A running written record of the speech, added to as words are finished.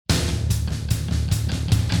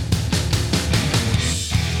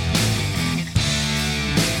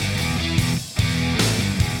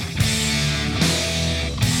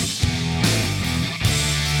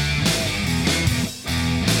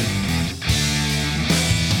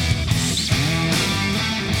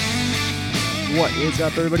What is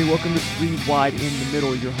up, everybody? Welcome to Three Wide in the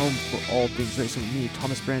Middle, your home for all things racing with me,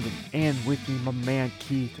 Thomas Brandon, and with me, my man,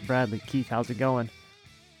 Keith Bradley. Keith, how's it going?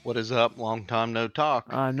 What is up? Long time no talk.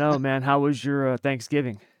 No, man. How was your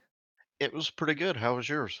Thanksgiving? It was pretty good. How was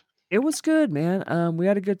yours? It was good, man. We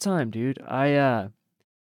had a good time, dude. I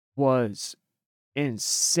was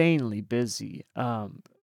insanely busy.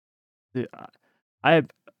 The, I've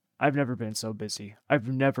I've never been so busy. I've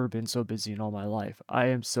never been so busy in all my life. I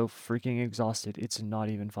am so freaking exhausted. It's not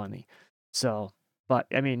even funny. So, but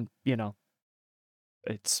I mean,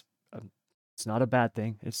 It's it's not a bad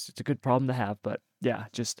thing. It's a good problem to have, but yeah,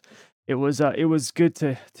 just it was good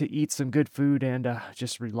to eat some good food and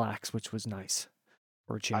just relax, which was nice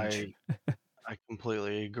for a change. I I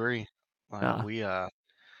completely agree. Like Uh, we I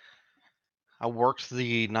worked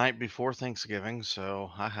the night before Thanksgiving,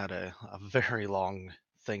 so I had a very long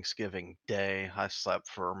Thanksgiving day. I slept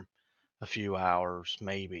for a few hours,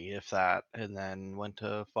 maybe, if that, and then went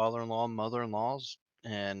to father-in-law and mother-in-law's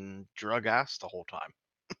and drug ass the whole time.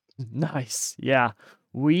 nice. Yeah.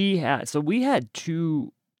 We had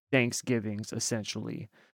two Thanksgivings essentially.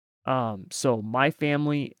 So my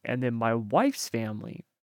family and then my wife's family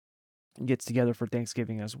gets together for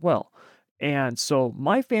Thanksgiving as well. And so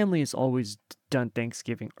my family has always done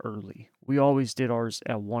Thanksgiving early. We always did ours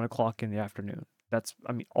at 1 o'clock in the afternoon.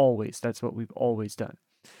 I mean, always. That's what we've always done.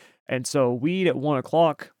 And so we eat at 1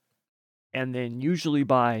 o'clock, and then usually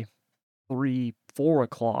by 3, 4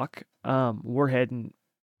 o'clock, we're heading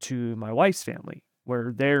to my wife's family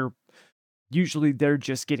where they're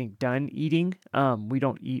just getting done eating. We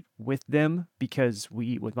don't eat with them because we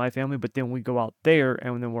eat with my family, but then we go out there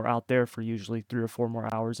and then we're out there for usually 3 or 4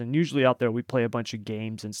 more hours. And usually out there we play a bunch of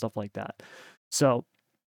games and stuff like that. So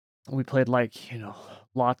we played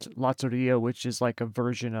Loteria, which is like a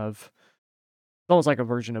version of it's almost like a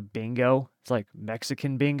version of bingo. It's like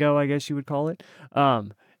Mexican bingo, I guess you would call it.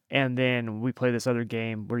 Um, and then we play this other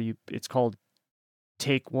game where it's called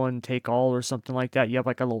take one, take all or something like that. You have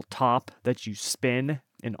like a little top that you spin,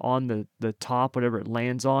 and on the top, whatever it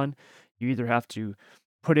lands on, you either have to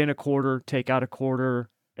put in a quarter, take out a quarter.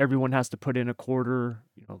 Everyone has to put in a quarter.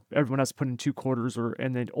 Everyone has to put in 2 quarters, or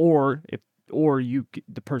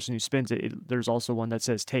the person who spins there's also one that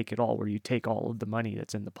says take it all, where you take all of the money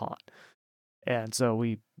that's in the pot. And so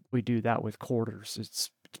we do that with quarters. It's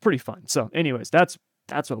pretty fun. So, anyways, that's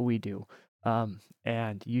what we do.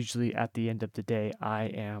 And usually at the end of the day, I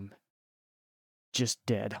am just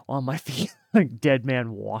dead on my feet, like dead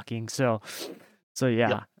man walking. So Yep.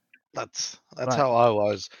 yeah, That's but how I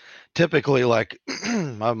was. Typically, like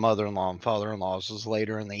my mother-in-law and father-in-law's was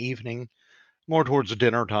later in the evening, more towards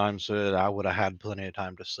dinner time, so that I would have had plenty of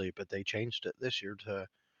time to sleep. But they changed it this year to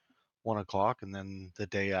 1 o'clock, and then the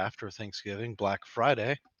day after Thanksgiving, Black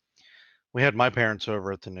Friday, we had my parents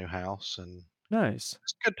over at the new house, and nice,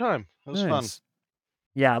 it's a good time. It was fun. nice.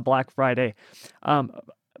 Yeah, Black Friday. Um,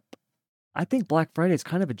 I think Black Friday is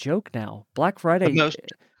kind of a joke now. Black The Friday, most,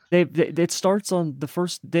 it starts on the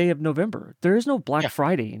first day of November. There is no Black yeah,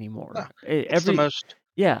 Friday no, anymore. it's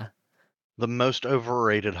Yeah, the most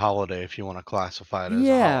overrated holiday if you want to classify it as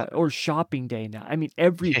a yeah, holiday. or shopping day now. I mean,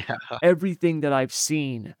 Yeah, everything that I've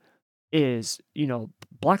seen is,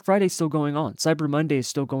 Black Friday's still going on. Cyber Monday is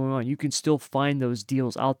still going on. You can still find those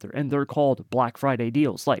deals out there, and they're called Black Friday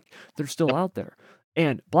deals. Like, they're still yep, out there.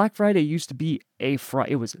 And Black Friday used to be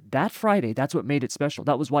it was that Friday. That's what made it special.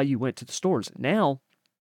 That was why you went to the stores. Now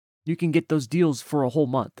you can get those deals for a whole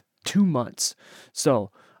month, 2 months.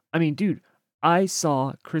 So, I mean, dude, I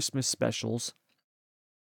saw Christmas specials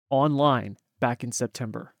online back in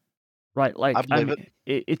September, right? I Like, I believe it. mean,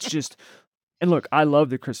 it's just, and look, I love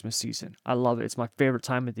the Christmas season. I love it. It's my favorite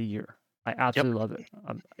time of the year. I Yep. absolutely love it.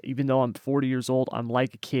 Even though I'm 40 years old, I'm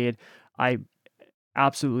like a kid. I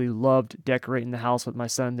absolutely loved decorating the house with my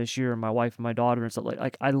son this year and my wife and my daughter and stuff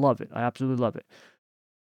like I love it. I absolutely love it.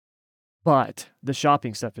 But the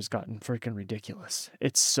shopping stuff has gotten freaking ridiculous.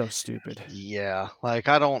 It's so stupid. Yeah, like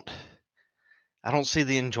I don't see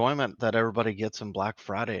the enjoyment that everybody gets in Black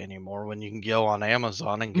Friday anymore when you can go on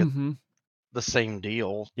Amazon and get Mhm. the same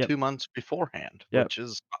deal Yep. 2 months beforehand, Yep. which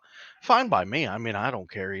is fine by me. I mean, I don't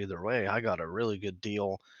care either way. I got a really good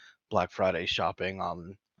deal Black Friday shopping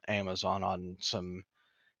on Amazon on some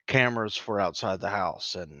cameras for outside the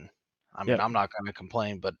house, and I mean, Yep. I'm not gonna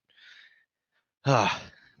complain, but uh,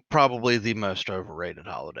 probably the most overrated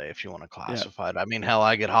holiday if you wanna Yep. classify it. I mean, hell,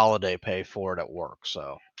 I get holiday pay for it at work,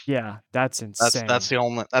 so Yeah, that's that's insane. the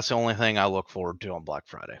only thing I look forward to on Black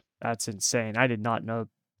Friday. That's insane. I did not know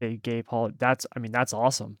they gave hol that's I mean, that's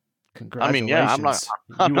awesome. I mean, yeah, I'm not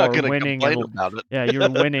Congratulations. I'm You not are gonna winning in complain l about yeah, you're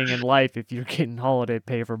it. winning in life if you're getting holiday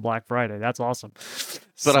pay for Black Friday. That's awesome.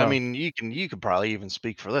 But, I So mean, you could probably even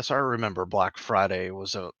speak for this. I remember Black Friday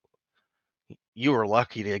was a you were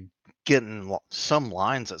lucky to get in some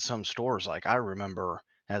lines at some stores. Like, I remember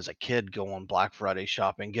as a kid going Black Friday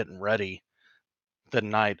shopping, getting ready the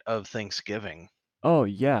night of Thanksgiving oh,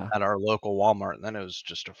 yeah. at our local Walmart, and then it was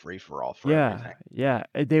just a free for all for Yeah, everything. yeah,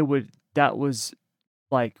 they would that was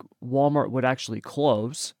like, Walmart would actually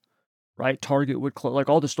close, right? Target would close, like,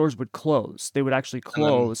 all the stores would close. They would actually And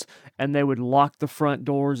then close, and they would lock the front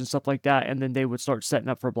doors and stuff like that, and then they would start setting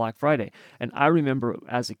up for Black Friday. And I remember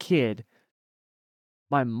as a kid,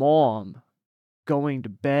 my mom going to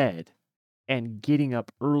bed and getting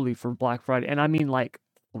up early for Black Friday, and I mean, like,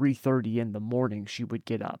 3:30 in the morning, she would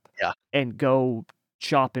get up yeah, and go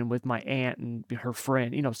shopping with my aunt and her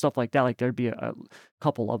friend, stuff like that, like, there'd be a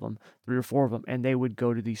couple of them, 3 or 4 of them, and they would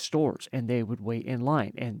go to these stores, and they would wait in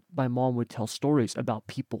line, and my mom would tell stories about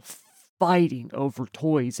people fighting over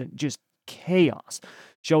toys and just chaos.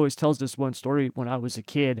 She always tells this one story. When I was a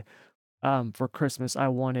kid, for Christmas, I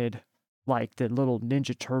wanted, like, the little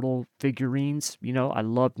Ninja Turtle figurines. I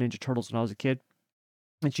loved Ninja Turtles when I was a kid,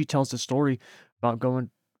 and she tells the story about going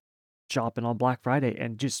shopping on Black Friday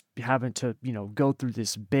and just having to, go through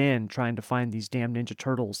this bin trying to find these damn Ninja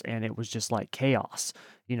Turtles, and it was just like chaos,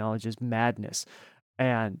 just madness.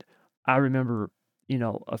 And I remember,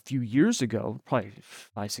 a few years ago, probably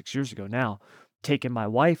 5, 6 years ago now, taking my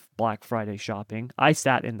wife Black Friday shopping. I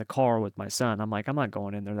sat in the car with my son. I'm like, I'm not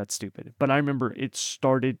going in there. That's stupid. But I remember it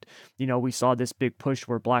started, we saw this big push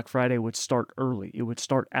where Black Friday would start early. It would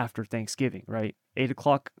start after Thanksgiving, right? 8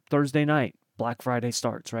 o'clock Thursday night, Black Friday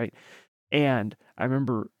starts, right? And I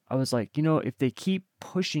remember I was like, if they keep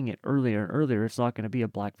pushing it earlier and earlier, it's not going to be a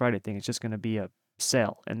Black Friday thing. It's just going to be a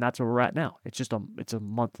sale. And that's where we're at now. It's a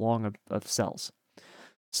month long of sales.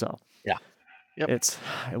 So yeah, yep. it's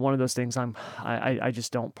one of those things I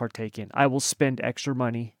just don't partake in. I will spend extra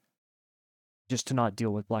money just to not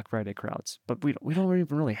deal with Black Friday crowds. But we don't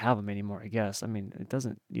even really have them anymore, I guess. I mean,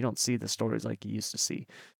 you don't see the stories like you used to see.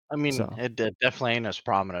 I mean, So it definitely ain't as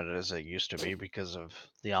prominent as it used to be because of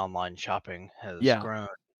the online shopping has yeah, grown.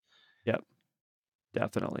 yep,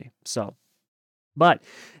 definitely. So but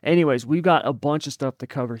anyways, we've got a bunch of stuff to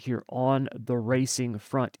cover here on the racing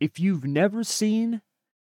front. If you've never seen,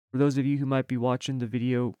 for those of you who might be watching the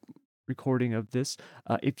video recording of this,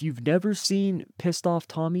 if you've never seen Pissed Off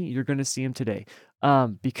Tommy, you're going to see him today,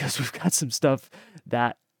 because we've got some stuff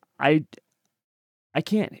that I I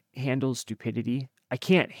can't handle stupidity. I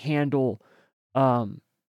can't handle um,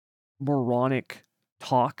 moronic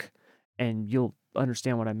talk, and you'll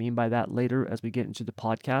understand what I mean by that later as we get into the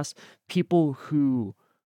podcast. People who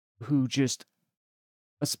just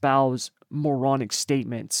espouse moronic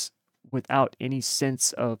statements without any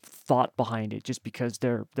sense of thought behind it just because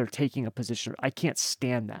they're taking a position. I can't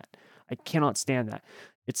stand that. I cannot stand that.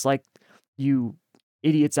 It's like you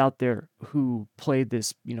idiots out there who play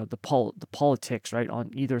this, the politics, right, on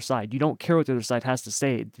either side. You don't care what the other side has to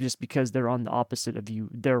say just because they're on the opposite of you.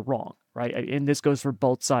 They're wrong, right? And this goes for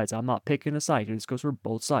both sides. I'm not picking a side here. This goes for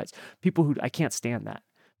both sides. People who I can't stand that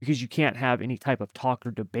because you can't have any type of talk or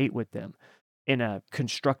debate with them in a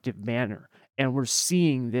constructive manner. And we're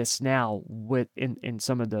seeing this now in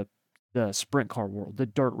some of the sprint car world, the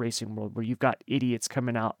dirt racing world, where you've got idiots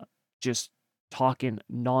coming out just talking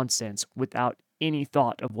nonsense without any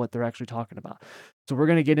thought of what they're actually talking about. So we're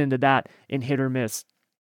going to get into that in hit or miss.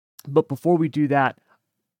 But before we do that,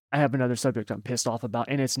 I have another subject I'm pissed off about,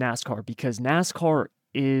 and it's NASCAR, because NASCAR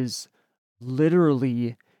is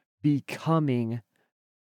literally becoming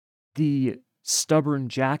the stubborn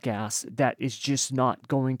jackass that is just not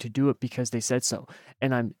going to do it because they said so.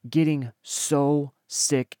 And I'm getting so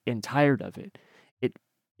sick and tired of it. It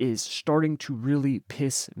is starting to really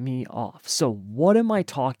piss me off. So, what am I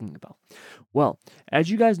talking about? Well, as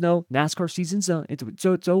you guys know, NASCAR season's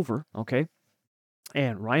it's over, okay?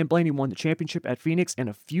 And Ryan Blaney won the championship at Phoenix. And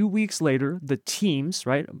a few weeks later, the teams,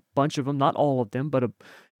 right, a bunch of them, not all of them, but a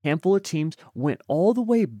handful of teams, went all the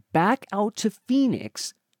way back out to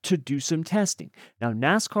Phoenix to do some testing. Now,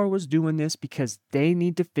 NASCAR was doing this because they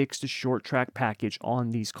need to fix the short track package on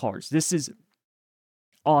these cars. This is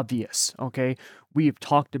obvious, okay? We have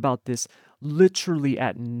talked about this literally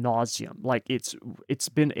at nauseum. Like it's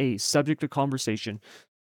been a subject of conversation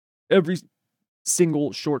every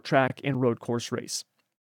single short track and road course race.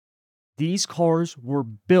 These cars were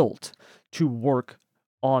built to work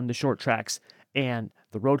on the short tracks and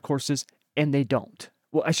the road courses, and they don't.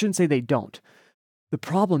 Well, I shouldn't say they don't. The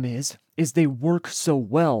problem is they work so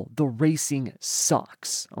well, the racing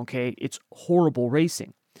sucks, okay? It's horrible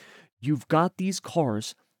racing. You've got these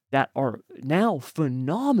cars that are now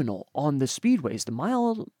phenomenal on the speedways, the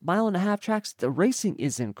mile and a half tracks. The racing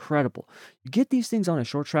is incredible. You get these things on a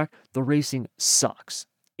short track, the racing sucks.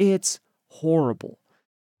 It's horrible.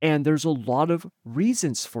 And there's a lot of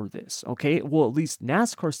reasons for this, okay? Well, at least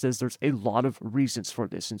NASCAR says there's a lot of reasons for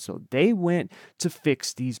this. And so they went to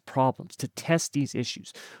fix these problems, to test these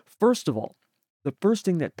issues. First of all, the first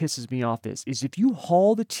thing that pisses me off is if you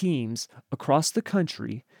haul the teams across the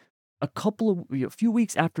country a few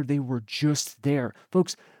weeks after they were just there,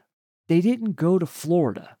 folks, they didn't go to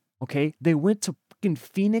Florida, okay? They went to fucking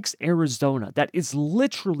Phoenix, Arizona. That is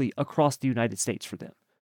literally across the United States for them,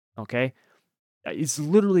 okay? It's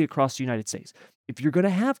literally across the United States. If you're going to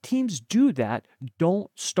have teams do that, don't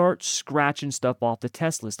start scratching stuff off the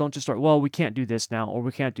test list. Don't just start, well, we can't do this now, or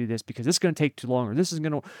we can't do this because this is going to take too long, or this is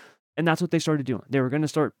going to. And that's what they started doing. They were going to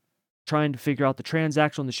start trying to figure out the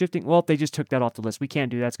transaction and the shifting. Well, they just took that off the list. We can't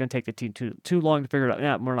do that. It's going to take the team too long to figure it out.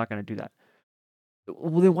 Yeah, we're not going to do that.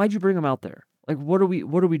 Well, then why'd you bring them out there? Like, what are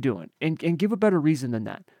we doing? And give a better reason than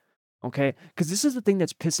that. Okay? Because this is the thing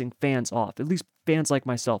that's pissing fans off, at least fans like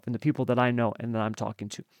myself and the people that I know and that I'm talking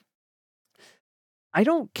to. I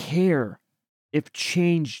don't care if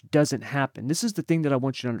change doesn't happen. This is the thing that I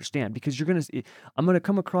want you to understand, because I'm going to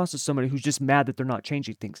come across as somebody who's just mad that they're not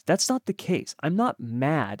changing things. That's not the case. I'm not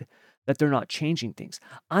mad that they're not changing things.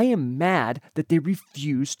 I am mad that they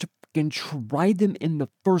refuse to fucking try them in the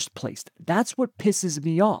first place. That's what pisses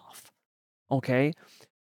me off. Okay?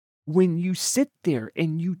 When you sit there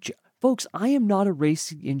and folks, I am not a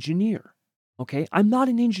racing engineer. Okay? I'm not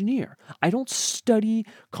an engineer. I don't study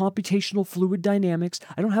computational fluid dynamics.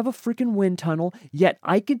 I don't have a freaking wind tunnel. Yet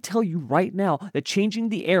I can tell you right now that changing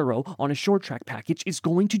the aero on a short track package is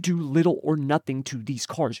going to do little or nothing to these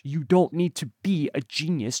cars. You don't need to be a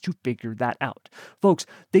genius to figure that out. Folks,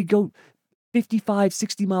 they go 55,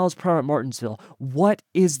 60 miles per hour at Martinsville. What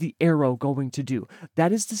is the aero going to do?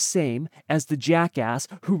 That is the same as the jackass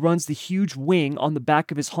who runs the huge wing on the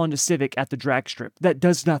back of his Honda Civic at the drag strip. That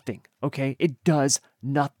does nothing, okay? It does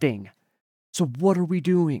nothing. So what are we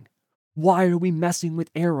doing? Why are we messing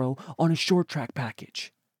with aero on a short track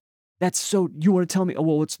package? You want to tell me, oh,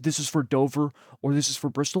 well, this is for Dover or this is for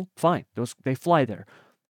Bristol? Fine, they fly there.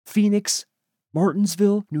 Phoenix,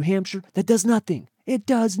 Martinsville, New Hampshire, that does nothing. It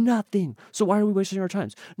does nothing. So why are we wasting our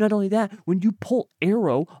times? Not only that, when you pull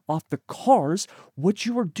aero off the cars, what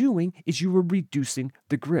you are doing is you are reducing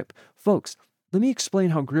the grip. Folks, let me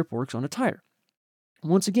explain how grip works on a tire.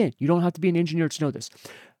 Once again, you don't have to be an engineer to know this.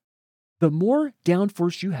 The more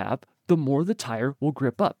downforce you have, the more the tire will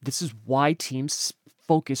grip up. This is why teams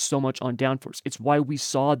focus so much on downforce. It's why we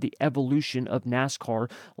saw the evolution of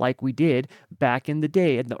NASCAR like we did back in the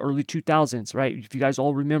day in the early 2000s, right? If you guys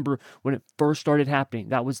all remember when it first started happening,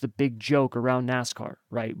 that was the big joke around NASCAR,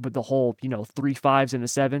 right? But the whole, 3 5s and a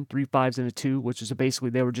 7, 3 5s and a 2, which is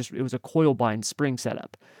basically it was a coil bind spring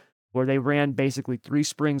setup where they ran basically 3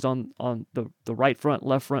 springs on the right front,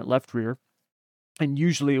 left rear. And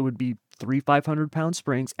usually it would be 3 500-pound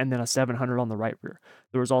springs and then a 700 on the right rear.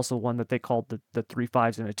 There was also one that they called the 3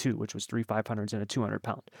 5s and a 2, which was 3 500s and a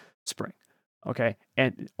 200-pound spring. Okay.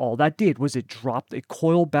 And all that did was it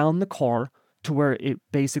coil bound the car to where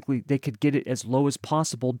they could get it as low as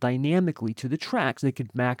possible dynamically to the tracks. They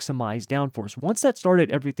could maximize downforce. Once that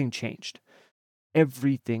started, everything changed.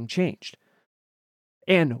 Everything changed.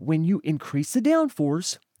 And when you increase the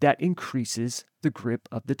downforce, that increases the grip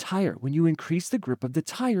of the tire. When you increase the grip of the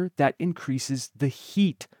tire, that increases the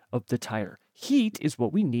heat of the tire. Heat is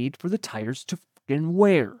what we need for the tires to fucking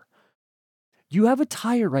wear. You have a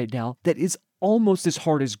tire right now that is almost as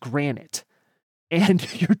hard as granite,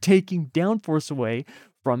 and you're taking downforce away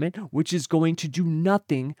from it, which is going to do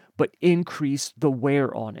nothing but increase the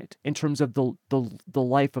wear on it in terms of the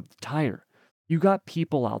life of the tire. You got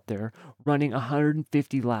people out there running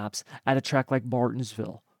 150 laps at a track like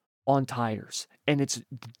Martinsville on tires, and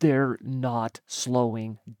they're not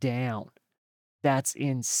slowing down. That's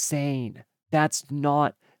insane. That's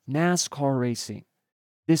not NASCAR racing.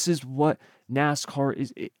 This is what NASCAR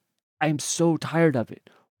is. I'm so tired of it.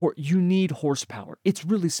 Or you need horsepower. It's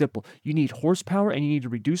really simple. You need horsepower and you need to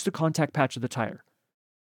reduce the contact patch of the tire.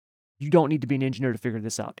 You don't need to be an engineer to figure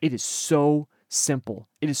this out. It is so simple.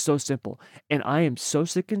 It is so simple. And I am so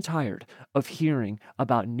sick and tired of hearing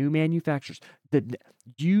about new manufacturers.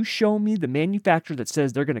 You show me the manufacturer that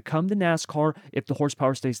says they're going to come to NASCAR if the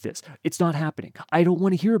horsepower stays this. It's not happening. I don't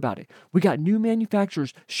want to hear about it. We got new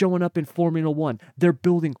manufacturers showing up in Formula One. They're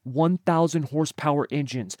building 1,000 horsepower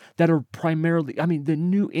engines that are primarily, the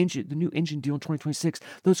new engine deal in 2026.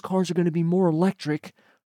 Those cars are going to be more electric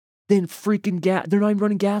than freaking gas. They're not even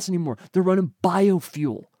running gas anymore. They're running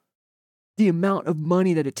biofuel. The amount of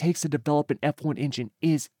money that it takes to develop an F1 engine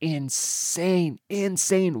is insane.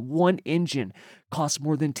 Insane. One engine costs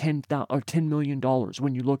more than $10 million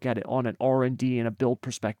when you look at it on an R&D and a build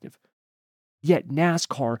perspective. Yet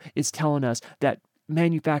NASCAR is telling us that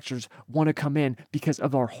manufacturers want to come in because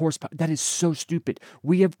of our horsepower. That is so stupid.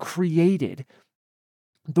 We have created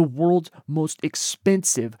the world's most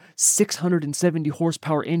expensive 670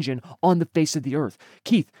 horsepower engine on the face of the earth.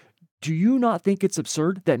 Keith, do you not think it's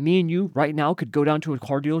absurd that me and you right now could go down to a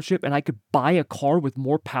car dealership and I could buy a car with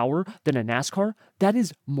more power than a NASCAR? That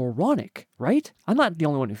is moronic, right? I'm not the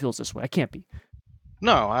only one who feels this way. I can't be.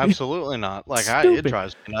 No, absolutely not. Like it Stupid.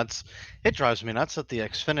 drives me nuts. It drives me nuts that the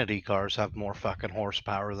Xfinity cars have more fucking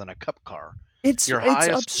horsepower than a Cup car. It's Your it's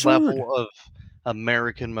highest absurd. level of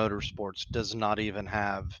American motorsports does not even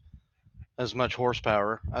have as much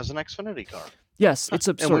horsepower as an Xfinity car. Yes, it's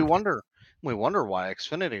And we absurd. wonder why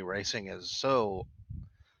Xfinity racing is so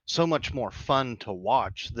much more fun to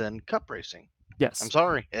watch than Cup racing. I'm Yes.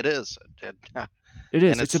 sorry, it is. It And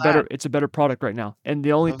is. it's sad. It's a better product right now. And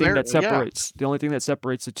the only thing that Yeah.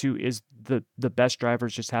 separates the two is the best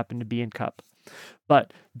drivers just happen to be in Cup.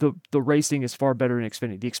 But the racing is far better in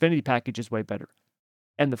Xfinity. The Xfinity package is way better.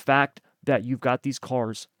 And the fact that you've got these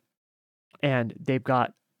cars and they've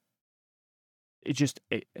got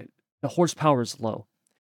the horsepower is low.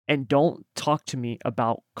 And don't talk to me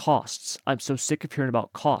about costs. I'm so sick of hearing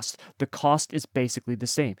about costs. The cost is basically the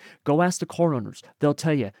same. Go ask the car owners. They'll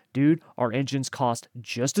tell you, dude, our engines cost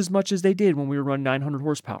just as much as they did when we were running 900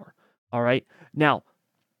 horsepower. All right. Now,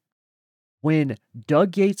 when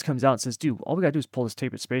Doug Yates comes out and says, dude, all we got to do is pull this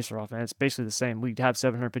tapered spacer off, and it's basically the same. We'd have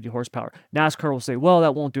 750 horsepower. NASCAR will say, well,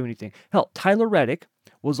 that won't do anything. Hell, Tyler Reddick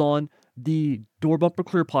was on the Door Bumper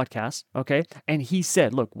Clear podcast, okay? And he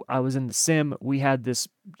said, look, I was in the sim. We had this,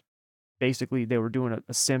 basically, they were doing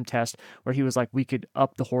a sim test where he was like, we could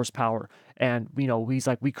up the horsepower. And, he's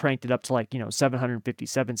like, we cranked it up to 750,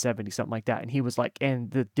 770, something like that. And he was like, and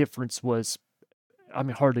the difference was,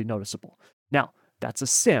 hardly noticeable. Now, that's a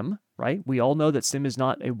sim, right? We all know that sim is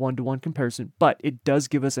not a one-to-one comparison, but it does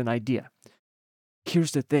give us an idea.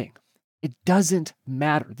 Here's the thing. It doesn't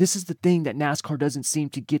matter. This is the thing that NASCAR doesn't seem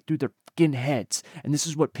to get through their fucking heads, and this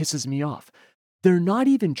is what pisses me off. They're not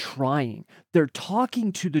even trying. They're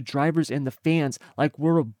talking to the drivers and the fans like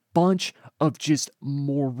we're a bunch of just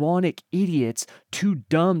moronic idiots, too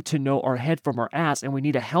dumb to know our head from our ass, and we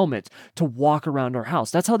need a helmet to walk around our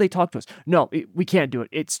house. That's how they talk to us. No, we can't do it.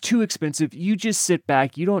 It's too expensive. You just sit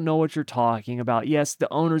back. You don't know what you're talking about. Yes,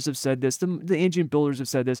 the owners have said this. The engine builders have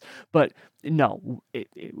said this, but no,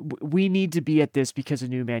 we need to be at this because of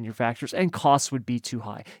new manufacturers, and costs would be too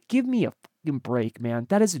high. Give me a fucking break, man.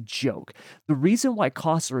 That is a joke. The reason why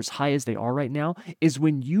costs are as high as they are right now is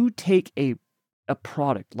when you take a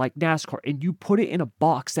product like NASCAR and you put it in a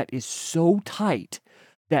box that is so tight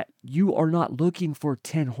that you are not looking for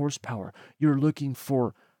 10 horsepower. You're looking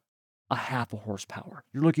for a half a horsepower.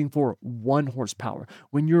 You're looking for 1 horsepower.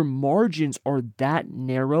 When your margins are that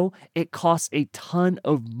narrow, it costs a ton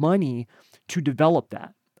of money to develop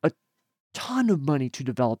that. A ton of money to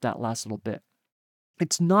develop that last little bit.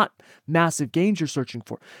 It's not massive gains you're searching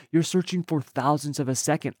for. You're searching for thousands of a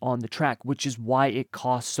second on the track, which is why it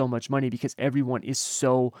costs so much money, because everyone is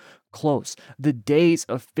so close. The days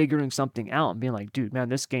of figuring something out and being like, dude, man,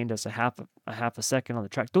 this gained us a half a second on the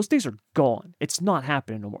track, those days are gone. It's not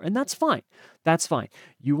happening no more. And that's fine. That's fine.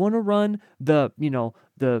 You want to run the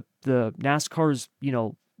NASCAR's,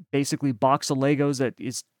 basically box of Legos that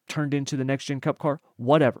is turned into the next gen Cup car,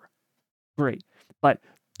 whatever. Great. But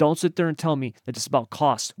don't sit there and tell me that it's about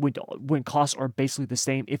cost when costs are basically the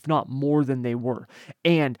same, if not more than they were.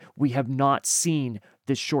 And we have not seen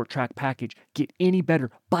this short track package get any better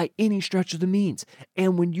by any stretch of the means.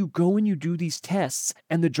 And when you go and you do these tests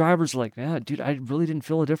and the drivers are like, yeah, dude, I really didn't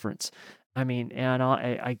feel a difference.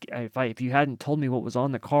 If you hadn't told me what was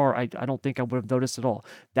on the car, I don't think I would have noticed at all.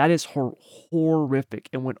 That is horrific.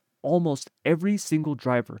 And when almost every single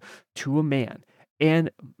driver to a man and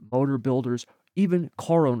motor builders, even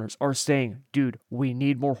car owners, are saying, dude, we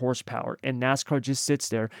need more horsepower. And NASCAR just sits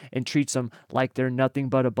there and treats them like they're nothing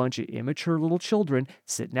but a bunch of immature little children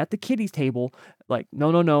sitting at the kiddie table like,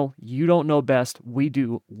 no, you don't know best. We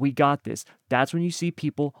do. We got this. That's when you see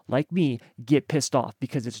people like me get pissed off,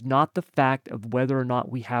 because it's not the fact of whether or not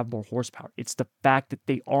we have more horsepower. It's the fact that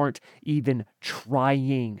they aren't even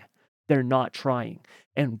trying. They're not trying.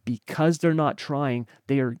 And because they're not trying,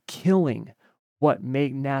 they are killing what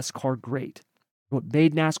made NASCAR great. What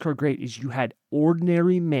made NASCAR great is you had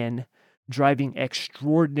ordinary men driving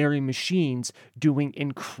extraordinary machines doing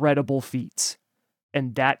incredible feats.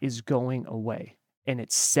 And that is going away. And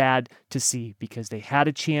it's sad to see because they had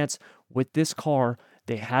a chance with this car.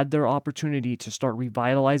 They had their opportunity to start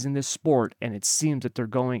revitalizing this sport, and it seems that they're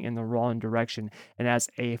going in the wrong direction. And as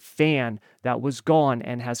a fan that was gone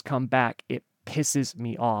and has come back, it pisses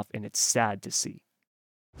me off, and it's sad to see.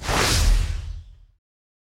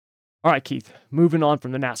 All right, Keith, moving on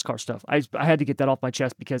from the NASCAR stuff. I had to get that off my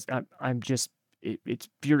chest because I'm just it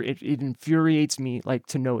infuriates me like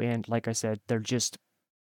to no end. Like I said, they're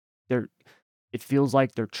it feels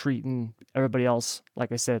like they're treating everybody else,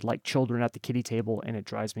 like I said, like children at the kiddie table, and it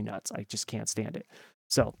drives me nuts. I just can't stand it.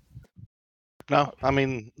 So, No, I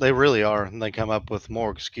mean they really are, and they come up with more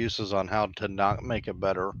excuses on how to not make it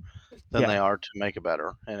better than yeah, they are to make it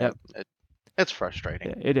better, and yep, it's frustrating.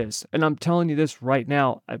 yeah, it is. And I'm telling you this right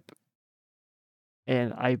now. I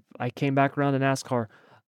came back around to NASCAR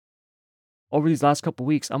over these last couple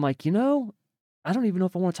weeks. I'm like, I don't even know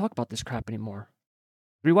if I want to talk about this crap anymore.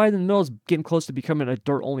 Rewind in the Mill is getting close to becoming a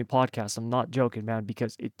dirt only podcast. I'm not joking, man,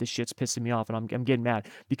 because this shit's pissing me off, and I'm getting mad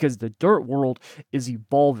because the dirt world is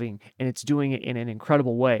evolving and it's doing it in an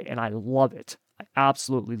incredible way, and I love it. I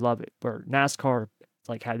absolutely love it. Where NASCAR,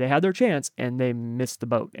 like, they had their chance and they missed the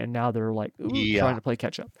boat, and now they're like trying Yeah. to play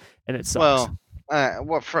catch up, and it sucks. Well,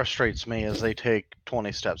 what frustrates me is they take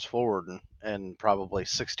 20 steps forward and probably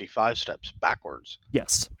 65 steps backwards.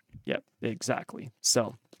 Yes. Yep. Exactly.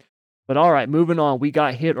 So. But all right, moving on. We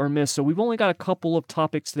got hit or miss. So we've only got a couple of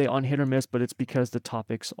topics today on hit or miss, but it's because the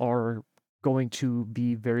topics are going to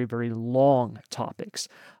be very, very long topics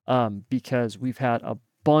because we've had a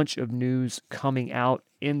bunch of news coming out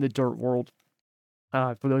in the dirt world.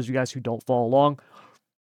 For those of you guys who don't follow along,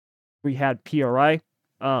 we had PRI.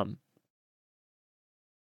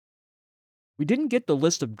 We didn't get the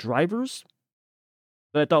list of drivers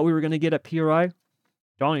that I thought we were going to get at PRI.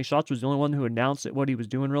 Johnny Schatz was the only one who announced what he was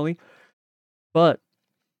doing, really. But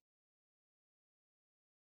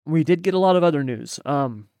we did get a lot of other news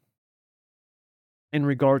in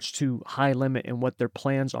regards to High Limit and what their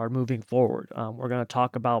plans are moving forward. We're going to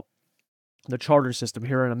talk about the charter system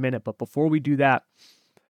here in a minute. But before we do that,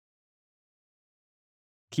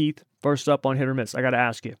 Keith, first up on hit or miss, I got to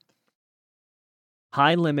ask you.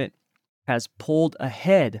 High Limit has pulled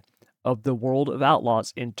ahead of the World of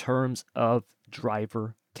Outlaws in terms of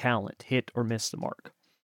driver talent. Hit or miss the mark?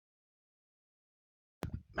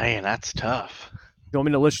 Man, that's tough. You want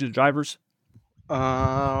me to list you the drivers?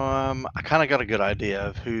 I kind of got a good idea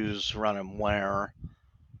of who's running where.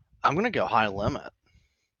 I'm gonna go high limit,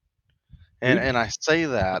 and Dude, and I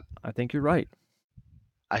think you're right.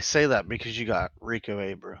 I say that because you got Rico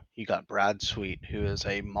Abreu, you got Brad Sweet, who is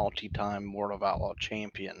a multi-time World of Outlaw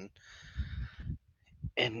champion,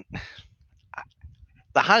 and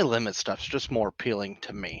the high limit stuff's just more appealing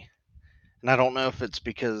to me. And I don't know if it's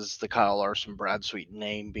because the Kyle Larson Brad Sweet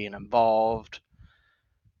name being involved,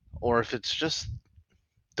 or if it's just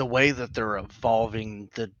the way that they're evolving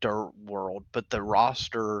the dirt world. But the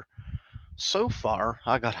roster so far,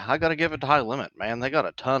 I gotta give it to high limit, man. They got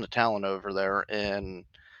a ton of talent over there, and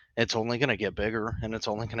it's only gonna get bigger and it's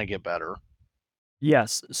only gonna get better.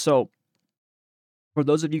 Yes. So, for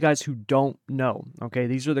those of you guys who don't know, okay,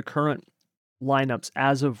 these are the current lineups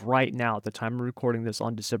as of right now, at the time of recording this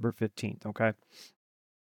on December 15th, okay?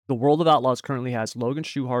 The World of Outlaws currently has Logan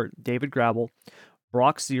Schuchart, David Grabble,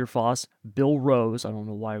 Brock Searfoss, Bill Rose. I don't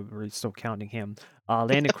know why we're still counting him.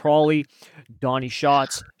 Landon Crawley, Donnie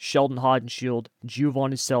Schatz, Sheldon Hodenshield,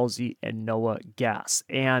 Giovanni Selzy, and Noah Gass.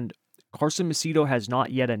 And Carson Macedo has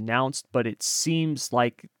not yet announced, but it seems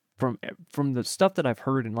like from the stuff that I've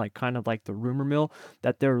heard and like kind of like the rumor mill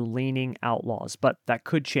that they're leaning Outlaws, but that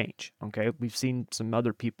could change. Okay, we've seen some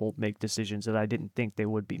other people make decisions that I didn't think they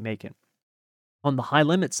would be making. On the high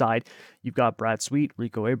limit side, you've got Brad Sweet,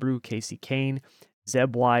 Rico Abreu, Casey Kane,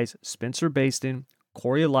 Zeb Wise, Spencer Baston,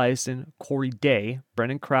 Corey Eliason, Corey Day,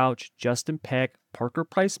 Brennan Crouch, Justin Peck, Parker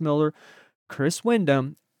Price Miller, Chris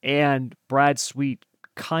Wyndham, and Brad Sweet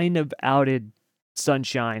kind of outed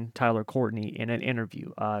Sunshine Tyler Courtney in an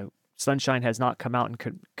interview. Sunshine has not come out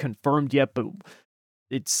and confirmed yet, but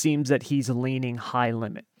it seems that he's leaning high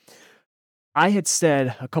limit. I had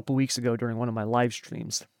said a couple weeks ago during one of my live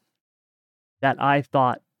streams that I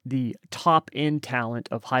thought the top end talent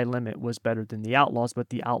of High Limit was better than the Outlaws, but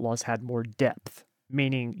the Outlaws had more depth.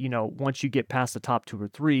 Meaning, once you get past the top 2 or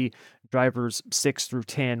 3, drivers 6 through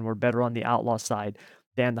 10 were better on the Outlaw side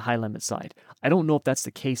than the High Limit side. I don't know if that's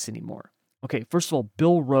the case anymore. Okay, first of all,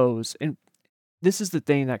 Bill Rose, and this is the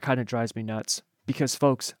thing that kind of drives me nuts because,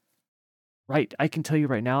 folks, right, I can tell you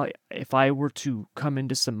right now, if I were to come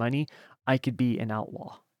into some money, I could be an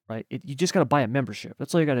outlaw, right? You just got to buy a membership.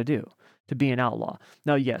 That's all you got to do to be an outlaw.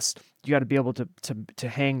 Now, yes, you got to be able to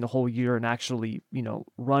hang the whole year and actually,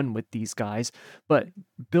 run with these guys. But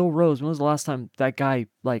Bill Rose, when was the last time that guy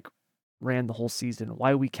like ran the whole season?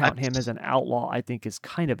 Why we count him as That's an outlaw, I think, is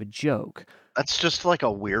kind of a joke. that's just like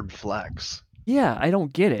a weird flex. Yeah, I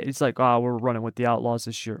don't get it. It's like, oh, we're running with the Outlaws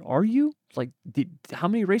this year. Are you? Like, how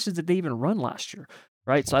many races did they even run last year?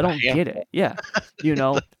 Right. So I A don't get it. handful. Yeah. You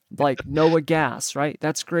know, like Noah Gas, right?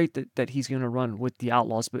 That's great that he's going to run with the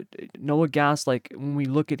Outlaws. But Noah Gas, like, when we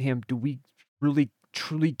look at him, do we really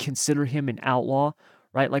truly consider him an outlaw?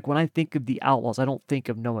 Right. Like, when I think of the Outlaws, I don't think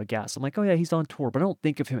of Noah Gas. I'm like, oh, yeah, he's on tour, but I don't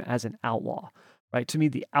think of him as an outlaw. Right. To me,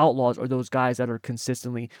 the Outlaws are those guys that are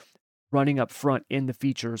consistently running up front in the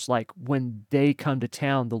features. Like when they come to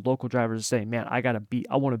town, the local drivers are saying, man, I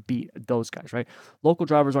want to beat those guys, right? Local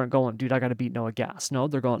drivers aren't going, dude, I got to beat Noah Gas. No,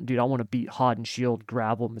 they're going, dude, I want to beat Hod and Shield,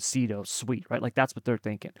 Gravel, Macedo, Sweet, right? Like that's what they're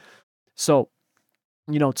thinking. So,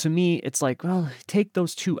 to me, it's like, well, take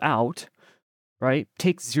those two out, right?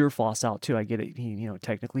 Take Zierfoss out too. I get it.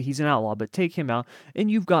 Technically he's an outlaw, but take him out.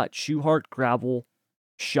 And you've got Schuhart, Gravel,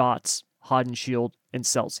 Shots, Hod and Shield, and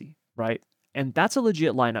Selzy, right? And that's a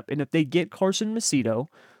legit lineup. And if they get Carson Macedo,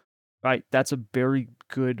 right, that's a very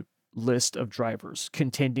good list of drivers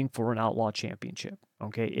contending for an outlaw championship.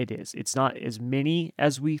 Okay, it is. It's not as many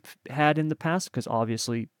as we've had in the past because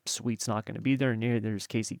obviously Sweet's not going to be there. Neither there's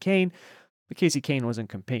Casey Kane, but Casey Kane wasn't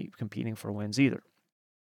competing for wins either.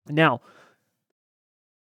 Now,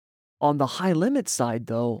 on the high limit side,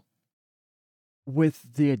 though, with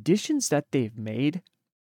the additions that they've made,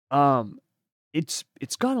 um, it's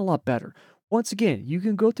gotten a lot better. Once again, you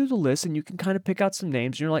can go through the list and you can kind of pick out some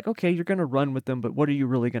names. And you're like, okay, you're going to run with them, but what are you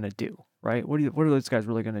really going to do, right? What are those guys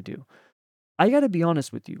really going to do? I got to be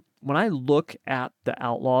honest with you. When I look at the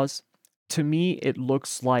Outlaws, to me, it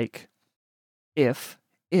looks like if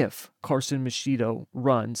Carson Macedo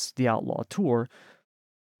runs the Outlaw Tour,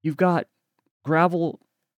 you've got Gravel,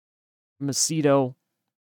 Macedo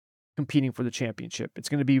competing for the championship. It's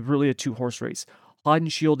going to be really a 2-horse race. Hod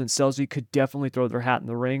and Shield and Selzy could definitely throw their hat in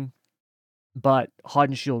the ring. But Hod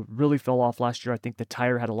and Shield really fell off last year. I think the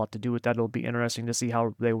tire had a lot to do with that. It'll be interesting to see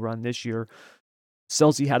how they run this year.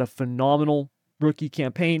 Selzy had a phenomenal rookie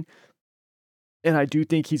campaign, and I do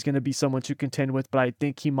think he's going to be someone to contend with, but I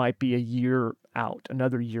think he might be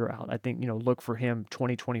another year out. I think, look for him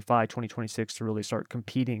 2025, 2026 to really start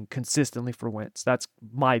competing consistently for wins. That's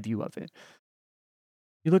my view of it.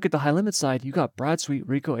 You look at the high limit side, you got Brad Sweet,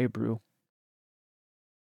 Rico Abreu.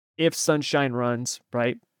 If Sunshine runs,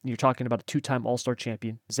 right? You're talking about a 2-time All-Star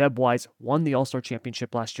champion. Zeb Wise won the All-Star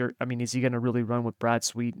championship last year. I mean, is he going to really run with Brad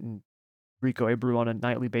Sweet and Rico Abreu on a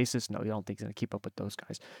nightly basis? No, you don't think he's going to keep up with those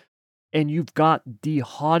guys. And you've got the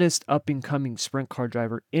hottest up-and-coming sprint car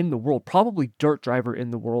driver in the world, probably dirt driver in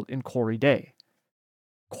the world, in Corey Day.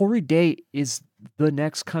 Corey Day is the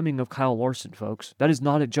next coming of Kyle Larson, folks. That is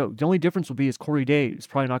not a joke. The only difference will be is Corey Day is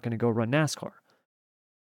probably not going to go run NASCAR.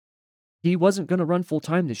 He wasn't going to run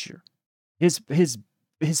full-time this year.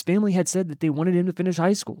 His family had said that they wanted him to finish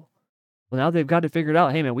high school. Well, now they've got to figure it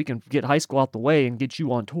out. Hey, man, we can get high school out the way and get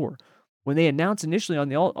you on tour. When they announced initially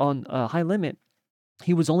on High Limit,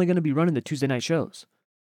 he was only going to be running the Tuesday night shows.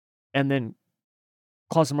 And then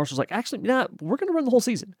Clausen Marshall's like, actually, nah, we're going to run the whole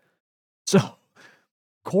season. So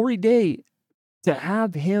Corey Day, to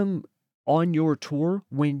have him on your tour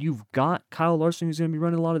when you've got Kyle Larson, who's going to be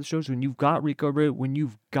running a lot of the shows, when you've got Rico Abreu, when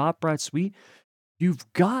you've got Brad Sweet, you've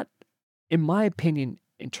got, in my opinion,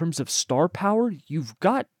 in terms of star power, you've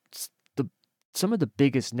got some of the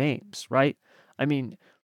biggest names, right? I mean,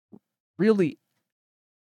 really,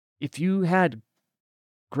 if you had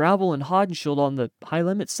Gravel and Hodenshield on the high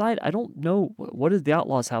limit side, I don't know what do the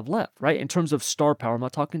Outlaws have left, right? In terms of star power, I'm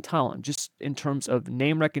not talking talent, just in terms of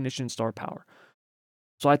name recognition, star power.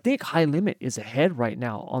 So I think high limit is ahead right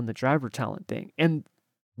now on the driver talent thing. And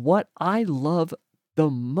what I love the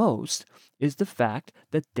most is the fact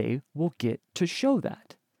that they will get to show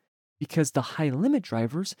that. Because the high limit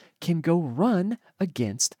drivers can go run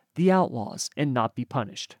against the Outlaws and not be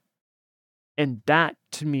punished. And that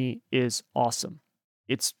to me is awesome.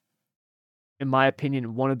 It's, in my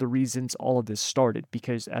opinion, one of the reasons all of this started,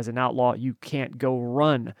 because as an outlaw, you can't go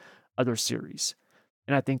run other series.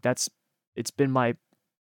 And I think it's been my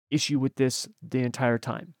issue with this the entire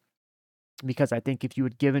time. Because I think if you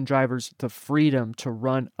had given drivers the freedom to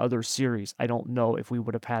run other series, I don't know if we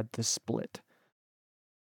would have had this split.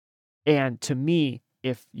 And to me,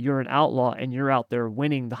 if you're an outlaw and you're out there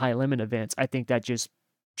winning the high limit events, I think that just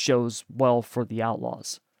shows well for the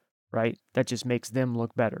Outlaws, right? That just makes them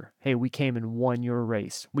look better. Hey, we came and won your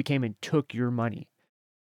race. We came and took your money.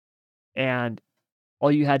 And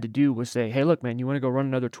All you had to do was say, "Hey, look, man, you wanna go run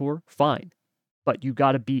another tour? Fine, but you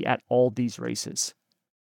gotta be at all these races.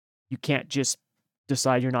 You can't just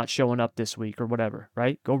decide you're not showing up this week or whatever,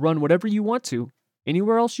 right? Go run whatever you want to,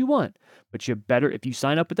 anywhere else you want, but you better if you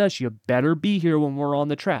sign up with us, you better be here when we're on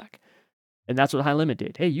the track." And that's what High Limit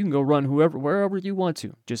did. "Hey, you can go run wherever you want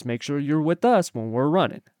to. Just make sure you're with us when we're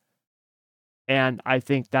running." And I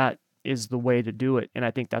think that is the way to do it, and I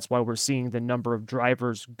think that's why we're seeing the number of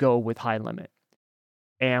drivers go with High Limit.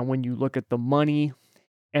 And when you look at the money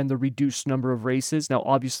and the reduced number of races, now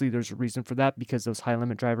obviously there's a reason for that because those High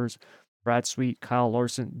Limit drivers, Brad Sweet, Kyle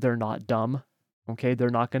Larson, they're not dumb. Okay, they're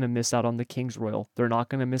not going to miss out on the Kings Royal. They're not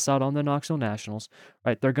going to miss out on the Knoxville Nationals,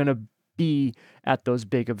 right? They're going to be at those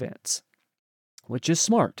big events, which is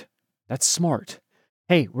smart. That's smart.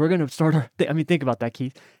 Hey, we're going to start our, I mean, think about that,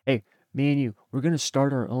 Keith. Hey, me and you, we're going to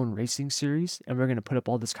start our own racing series and we're going to put up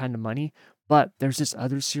all this kind of money. But there's this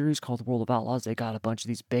other series called World of Outlaws. They got a bunch of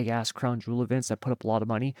these big ass crown jewel events that put up a lot of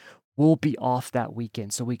money. We'll be off that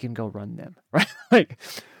weekend so we can go run them, right? Like,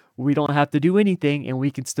 we don't have to do anything and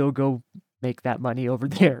we can still go make that money over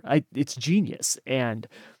there. It's genius. And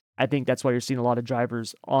I think that's why you're seeing a lot of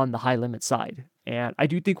drivers on the High Limit side. And I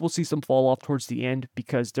do think we'll see some fall off towards the end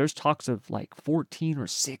because there's talks of like 14 or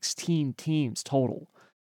 16 teams total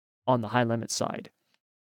on the High Limit side.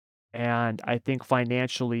 And I think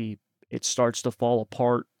financially it starts to fall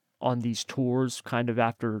apart on these tours kind of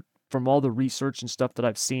after from all the research and stuff that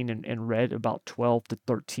I've seen and read about 12 to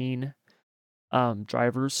 13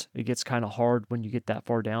 drivers. It gets kind of hard when you get that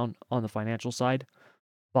far down on the financial side,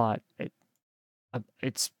 but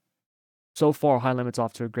it's so far High Limit's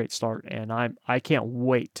off to a great start, and I can't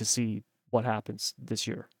wait to see what happens this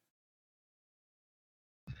year.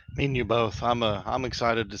 Me and you both. I'm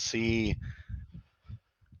excited to see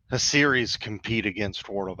a series compete against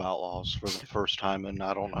World of Outlaws for the first time in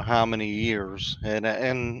I don't know how many years.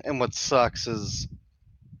 And what sucks is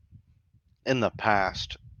in the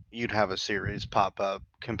past you'd have a series pop up,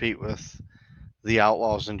 compete with the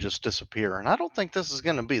Outlaws and just disappear. And I don't think this is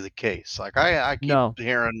going to be the case. Like I keep No,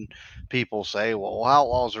 hearing people say, "Well,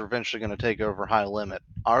 Outlaws are eventually going to take over High Limit."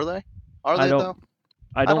 Are they? Are I they don't though?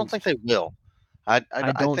 I I don't think don't they will. I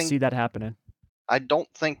I don't think see that happening. I don't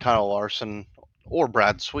think Kyle Larson or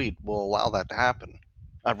Brad Sweet will allow that to happen.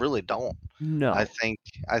 I really don't. I No. think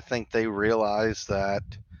I think they realize that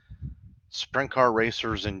sprint car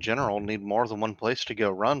racers in general need more than one place to go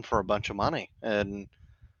run for a bunch of money, and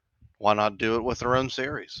why not do it with their own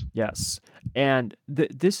series? Yes. And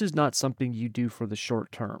this is not something you do for the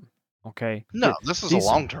short term. Okay. No, this is a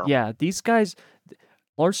long term. Yeah, these guys,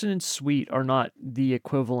 Larson and Sweet are not the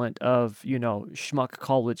equivalent of, schmuck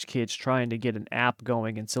college kids trying to get an app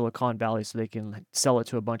going in Silicon Valley so they can sell it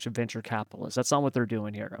to a bunch of venture capitalists. That's not what they're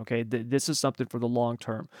doing here. Okay. This is something for the long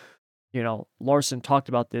term. Larson talked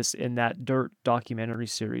about this in that Dirt documentary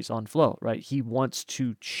series on Flow, right? He wants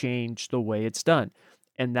to change the way it's done.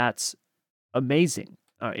 And that's amazing.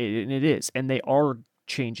 And it is. And they are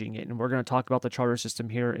changing it. And we're going to talk about the charter system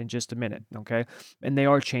here in just a minute. Okay. And they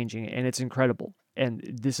are changing it. And it's incredible. And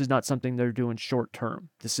this is not something they're doing short term.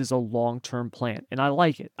 This is a long term plan. And I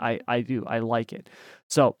like it. I do. I like it.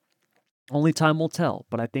 So only time will tell.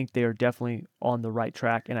 But I think they are definitely on the right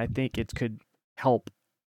track. And I think it could help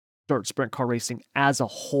dirt sprint car racing as a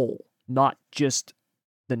whole, not just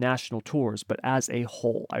the national tours, but as a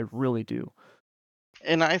whole. I really do.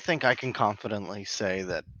 And I think I can confidently say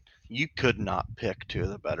that you could not pick two of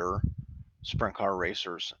the better sprint car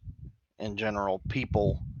racers in general,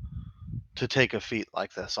 people to take a feat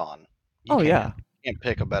like this on. You Oh, can't. yeah. You can't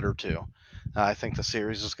pick a better two. I think the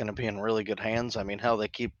series is going to be in really good hands. I mean, hell, they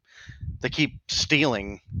keep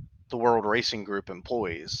stealing the World Racing Group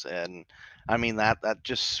employees, and I mean that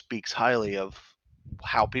just speaks highly of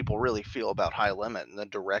how people really feel about High Limit and the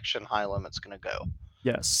direction High Limit's going to go.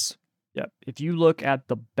 Yes. Yep. If you look at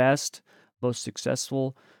the best, most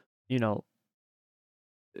successful, you know,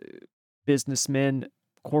 businessmen,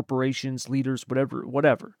 corporations, leaders,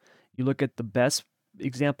 whatever, you look at the best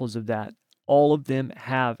examples of that, all of them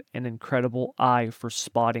have an incredible eye for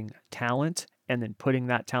spotting talent and then putting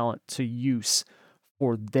that talent to use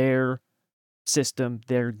for their system,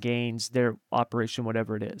 their gains, their operation,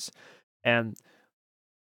 whatever it is. And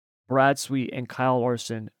Brad Sweet and Kyle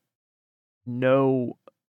Larson know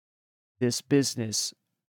this business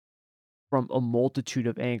from a multitude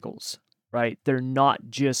of angles, right? They're not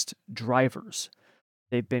just drivers.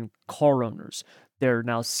 They've been car owners. They're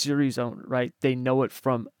now series owners, right? They know it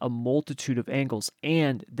from a multitude of angles.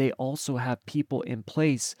 And they also have people in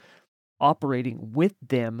place operating with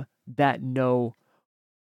them that know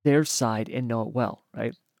their side and know it well,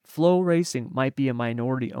 right? Flow Racing might be a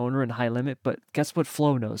minority owner in High Limit, but guess what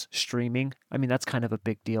Flow knows? Streaming. I mean, that's kind of a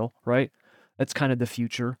big deal, right? That's kind of the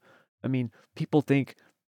future. I mean, people think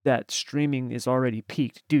that streaming is already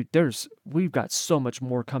peaked. Dude, we've got so much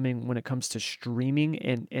more coming when it comes to streaming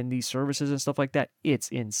and these services and stuff like that. It's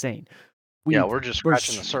insane. Yeah, We we're just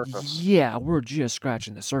scratching the surface. yeah, we're just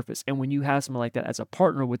scratching the surface. And when you have someone like that as a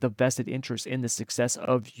partner with a vested interest in the success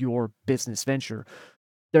of your business venture,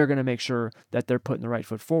 they're going to make sure that they're putting the right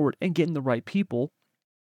foot forward and getting the right people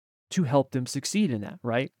to help them succeed in that,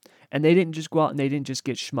 right? And they didn't just go out and they didn't just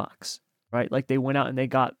get schmucks, right? Like they went out and they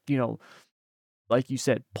got, like you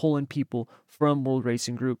said, pulling people from World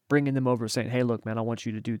Racing Group, bringing them over, saying, "Hey, look, man, I want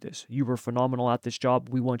you to do this. You were phenomenal at this job.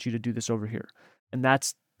 We want you to do this over here." And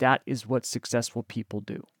that is what successful people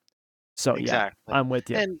do. So yeah, Exactly. I'm with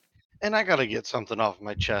you. And I gotta get something off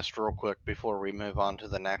my chest real quick before we move on to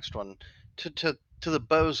the next one. To the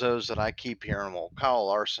bozos that I keep hearing, well, Kyle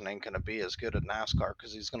Larson ain't gonna be as good at NASCAR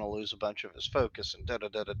because he's gonna lose a bunch of his focus and da da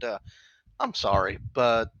da da da. I'm sorry,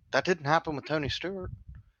 but that didn't happen with Tony Stewart.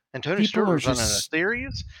 And Tony People Stewart are was running a just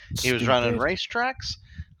series. He was running stupid. racetracks.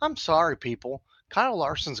 I'm sorry, people. Kyle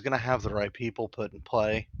Larson's gonna have the right people put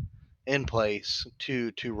in place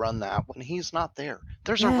to run that when he's not there.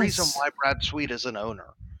 There's a reason Yes. why Brad Sweet is an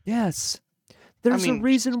owner. Yes. I There's a mean,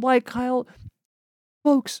 reason why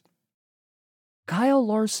folks, Kyle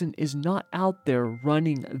Larson is not out there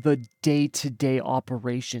running the day-to-day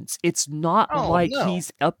operations. It's not oh like no,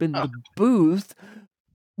 he's up in oh, the booth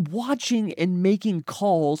watching and making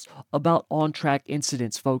calls about on-track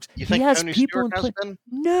incidents, folks. you He think has Tony people Stewart in has place. been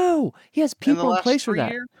No, he has in the people in last place for 3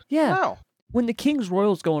 that. years? Yeah. No, When the King's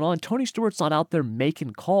Royal's going on, Tony Stewart's not out there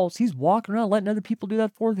making calls. He's walking around letting other people do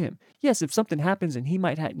that for him. Yes, if something happens and he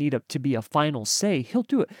might need to be a final say, he'll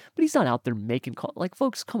do it. But he's not out there making calls. Like,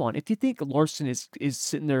 folks, come on. If you think Larson is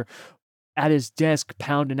sitting there at his desk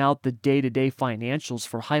pounding out the day-to-day financials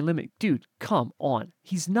for High Limit, dude, come on.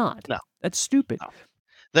 He's not. no, That's stupid. no.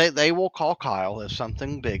 They will call Kyle if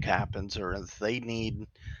something big happens or if they need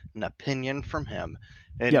an opinion from him.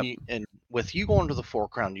 Yep. And with you going to the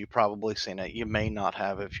foreground, you probably seen it. You may not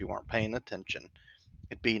have if you weren't paying attention.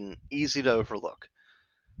 It'd be easy to overlook.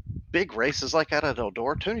 Big races like that at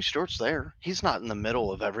Eldora, Tony Stewart's there. He's not in the middle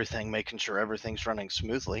of everything, making sure everything's running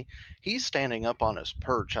smoothly. He's standing up on his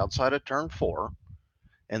perch outside of turn 4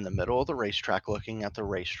 in the middle of the racetrack looking at the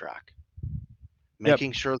racetrack, Yep.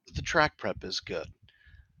 making sure that the track prep is good.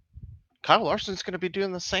 Kyle Larson's going to be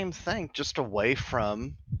doing the same thing, just away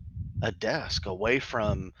from a desk, away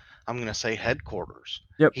from, I'm going to say, headquarters.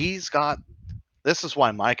 Yep. He's got, this is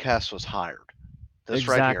why Mike Hess was hired. This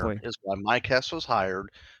right here Exactly. is why Mike Hess was hired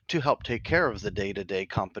to help take care of the day to day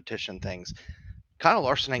competition things. Kyle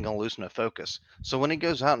Larson ain't going to lose no focus. So when he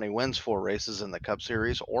goes out and he wins 4 races in the Cup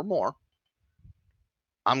Series or more,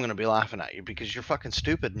 I'm going to be laughing at you because you're fucking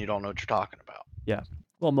stupid and you don't know what you're talking about. Yeah.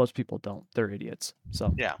 Well, most people don't. They're idiots.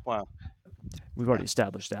 So Yeah, well, we've yeah. already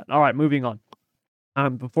established that. All right, moving on.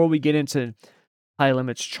 Before we get into High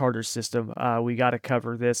Limits charter system, we got to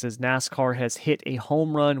cover this as NASCAR has hit a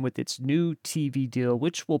home run with its new TV deal,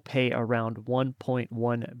 which will pay around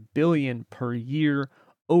 1.1 billion per year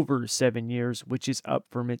over 7 years, which is up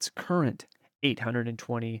from its current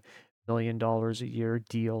 $820 million a year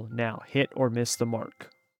deal. Now, hit or miss the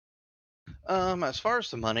mark? As far as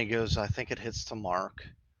the money goes, I think it hits the mark.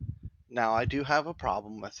 Now, I do have a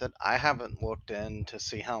problem with it. I haven't looked in to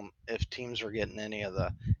see how if teams are getting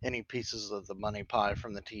any pieces of the money pie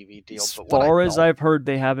from the TV deal. As But far as I've heard,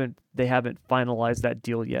 they haven't finalized that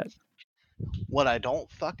deal yet. what I don't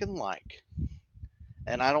fucking like,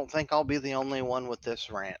 and I don't think I'll be the only one with this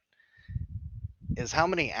rant, is how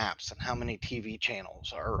many apps and how many TV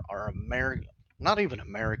channels are American, not even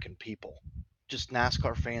American people, just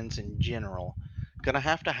NASCAR fans in general, gonna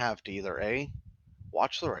have to either A,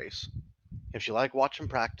 watch the race, if you like watching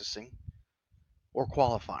practicing, or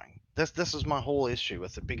qualifying. This is my whole issue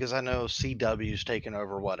with it because I know CW's taken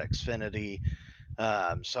over what Xfinity.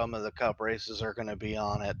 Some of the Cup races are going to be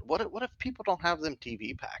on it. What if people don't have them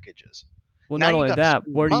TV packages? Well, Now not you only got to that,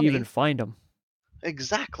 spend where do you even money. find them? I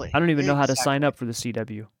Exactly, don't even know how to sign exactly. up for the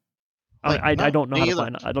CW. Like I no, don't know how me to either.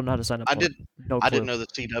 find I don't know how to sign up I for did. it. No I didn't clue. know the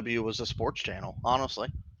CW was a sports channel. Honestly,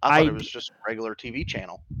 I thought I it was just a regular TV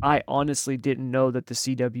channel. I honestly didn't know that the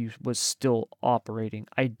CW was still operating.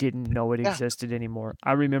 I didn't know it Yeah, existed anymore.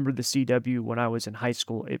 I remember the CW when I was in high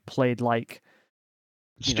school. It played you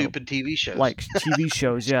know, stupid TV shows, like TV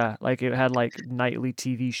shows, yeah. Like it had like nightly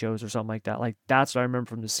TV shows or something like that. Like that's what I remember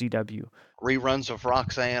from the CW. reruns of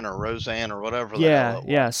Roxanne or Roseanne or whatever the hell Yeah, it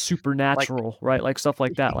yeah, was. Like, Supernatural, right? Like stuff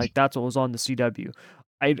like that. Like that's what was on the CW.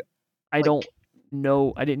 I I don't like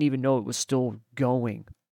know. I didn't even know it was still going.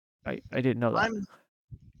 I didn't know that. I'm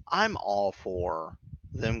I'm all for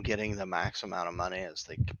them getting the max amount of money as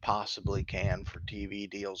they possibly can for TV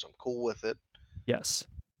deals. I'm cool with it. Yes.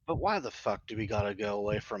 But why the fuck do we gotta go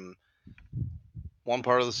away from one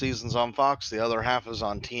part of the season's on Fox, the other half is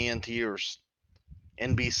on TNT or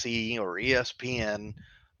NBC or ESPN?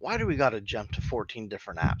 Why do we got to jump to 14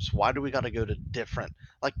 different apps? Why do we got to go to different,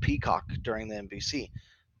 like Peacock during the NBC?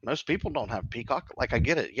 Most people don't have Peacock. Like, I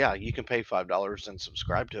get it. Yeah, you can pay $5 and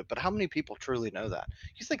subscribe to it. But how many people truly know that?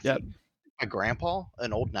 You think Yep. my grandpa,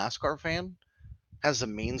 an old NASCAR fan, has the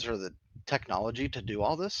means or the technology to do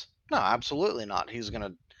all this? No, absolutely not. He's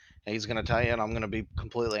gonna tell you, and I'm gonna be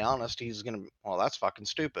completely honest. He's gonna, well, that's fucking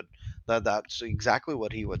stupid. That's exactly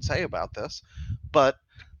what he would say about this. But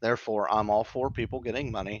therefore, I'm all for people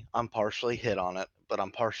getting money. I'm partially hit on it, but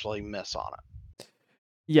I'm partially miss on it.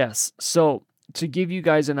 Yes. So to give you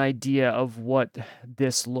guys an idea of what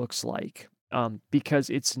this looks like, because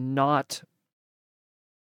it's not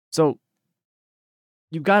so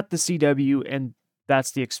you've got the CW and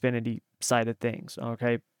that's the Xfinity side of things.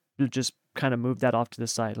 Okay. You just kind of move that off to the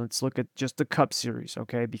side. Let's look at just the Cup Series,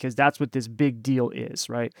 okay? Because that's what this big deal is,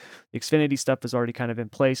 right? The Xfinity stuff is already kind of in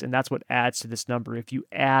place, and that's what adds to this number. If you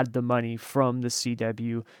add the money from the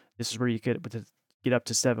CW, this is where you get up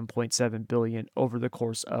to 7.7 billion over the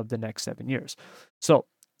course of the next 7 years. So,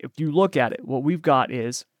 if you look at it, what we've got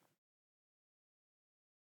is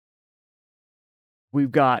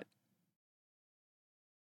we've got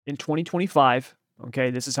in 2025,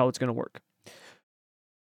 okay, this is how it's going to work.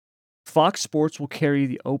 Fox Sports will carry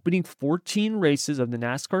the opening 14 races of the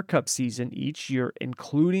NASCAR Cup season each year,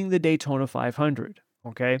 including the Daytona 500.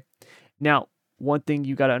 Okay. Now, one thing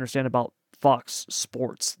you got to understand about Fox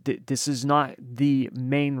Sports, this is not the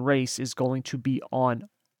main race is going to be on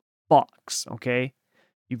Fox. Okay.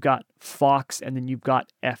 You've got Fox and then you've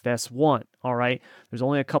got FS1. All right. There's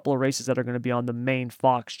only a couple of races that are going to be on the main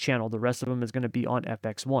Fox channel. The rest of them is going to be on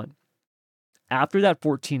FX1. After that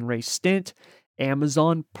 14 race stint,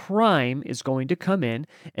 Amazon Prime is going to come in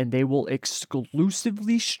and they will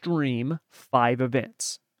exclusively stream 5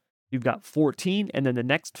 events. You've got 14, and then the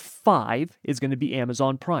next 5 is going to be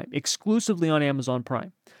Amazon Prime, exclusively on Amazon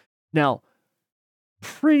Prime. Now,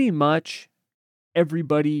 pretty much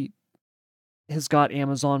everybody has got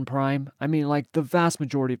Amazon Prime. I mean, like the vast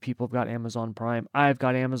majority of people have got Amazon Prime. I've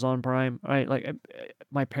got Amazon Prime, right? Like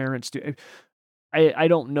my parents do. I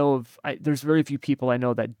don't know if there's very few people I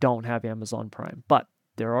know that don't have Amazon Prime, but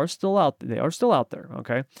they are still out there,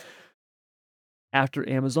 okay? After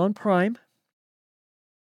Amazon Prime,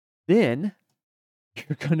 then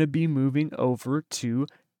you're going to be moving over to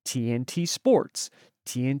TNT Sports.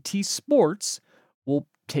 TNT Sports will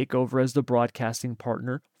take over as the broadcasting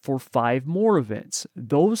partner for 5 more events.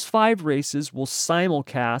 Those 5 races will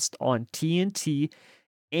simulcast on TNT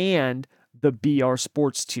and the BR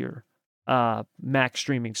Sports tier Mac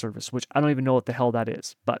streaming service, which I don't even know what the hell that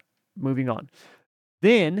is. But moving on.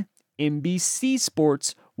 Then NBC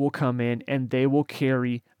Sports will come in and they will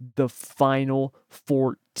carry the final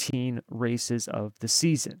 14 races of the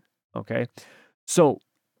season. Okay. So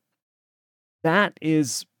that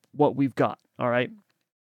is what we've got. All right.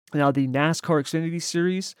 Now, the NASCAR Xfinity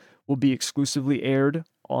Series will be exclusively aired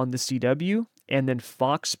on the CW, and then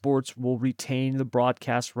Fox Sports will retain the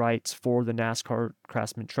broadcast rights for the NASCAR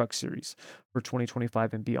Craftsman Truck Series for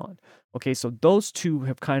 2025 and beyond. Okay, so those two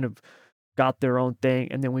have kind of got their own thing,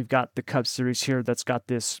 and then we've got the Cup Series here that's got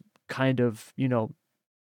this kind of,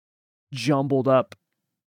 jumbled up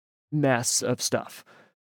mess of stuff.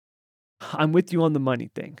 I'm with you on the money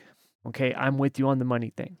thing. Okay, I'm with you on the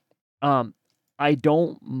money thing. I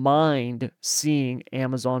don't mind seeing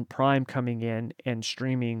Amazon Prime coming in and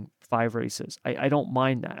streaming 5 races. I don't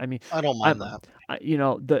mind that. I mean, I don't mind I'm that.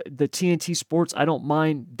 the TNT Sports, I don't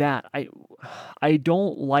mind that. I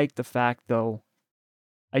don't like the fact though.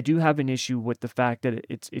 I do have an issue with the fact that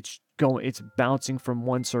it's bouncing from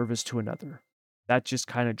one service to another. That just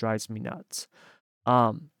kind of drives me nuts.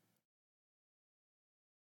 Um,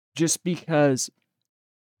 just because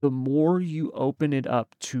the more you open it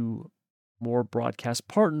up to more broadcast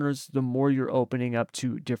partners, the more you're opening up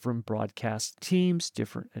to different broadcast teams,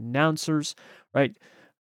 different announcers, right?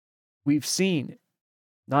 We've seen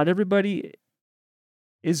not everybody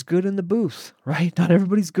is good in the booth, right? Not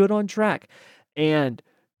everybody's good on track. And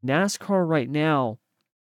NASCAR right now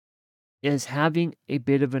is having a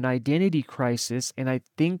bit of an identity crisis, and I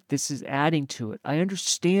think this is adding to it. I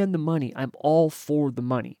understand the money. I'm all for the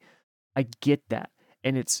money. I get that.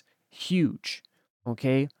 And it's huge.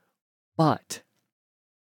 Okay? But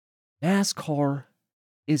NASCAR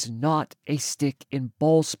is not a stick and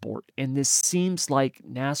ball sport. And this seems like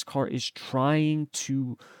NASCAR is trying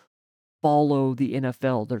to follow the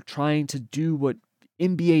NFL. They're trying to do what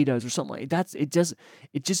NBA does or something like that. It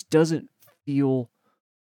just doesn't feel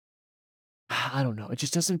I don't know. It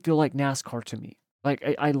just doesn't feel like NASCAR to me. Like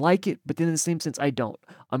I like it, but then in the same sense, I don't.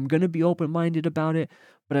 I'm gonna be open minded about it,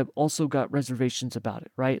 but I've also got reservations about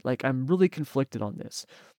it, right? Like I'm really conflicted on this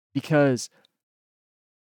because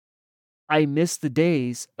I miss the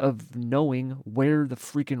days of knowing where the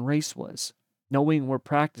freaking race was, knowing where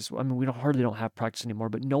practice. I mean, we hardly don't have practice anymore,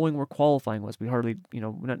 but knowing where qualifying was, we hardly,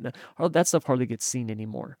 that stuff hardly gets seen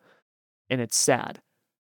anymore, and it's sad.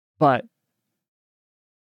 But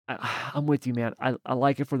I'm with you, man. I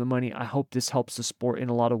like it for the money. I hope this helps the sport in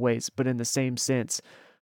a lot of ways, but in the same sense,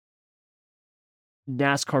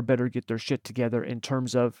 NASCAR better get their shit together in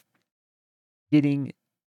terms of getting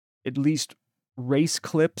at least race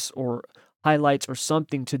clips or highlights or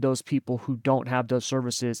something to those people who don't have those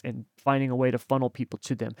services and finding a way to funnel people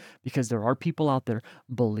to them because there are people out there,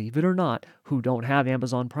 believe it or not, who don't have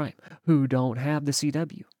Amazon Prime, who don't have the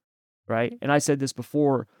CW, right? And I said this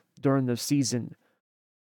before during the season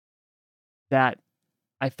that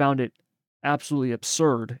I found it absolutely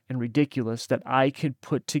absurd and ridiculous that I could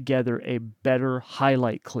put together a better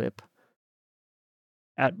highlight clip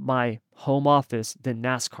at my home office than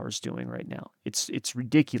NASCAR's doing right now. It's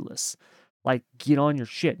ridiculous. Like, get on your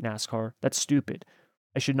shit, NASCAR. That's stupid.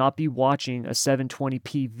 I should not be watching a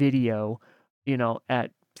 720p video,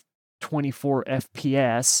 at 24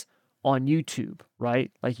 FPS on YouTube,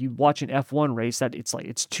 right? Like you watch an F1 race that it's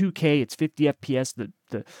 2K, it's 50 FPS,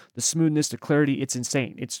 the smoothness, the clarity, it's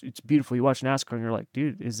insane. It's beautiful. You watch NASCAR and you're like,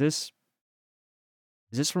 dude, is this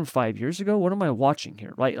from 5 years ago? What am I watching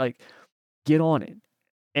here? Right? Like, get on it.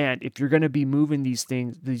 And if you're going to be moving these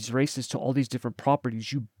races to all these different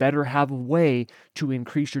properties, you better have a way to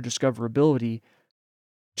increase your discoverability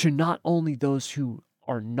to not only those who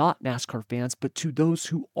are not NASCAR fans, but to those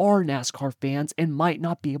who are NASCAR fans and might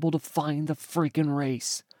not be able to find the freaking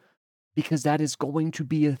race. Because that is going to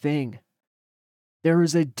be a thing. There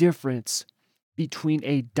is a difference between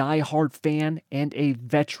a diehard fan and a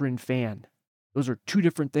veteran fan. Those are two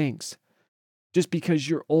different things. Just because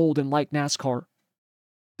you're old and like NASCAR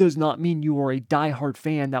does not mean you are a diehard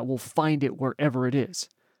fan that will find it wherever it is.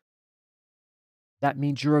 That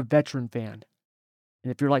means you're a veteran fan. And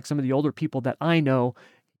if you're like some of the older people that I know,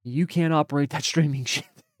 you can't operate that streaming shit.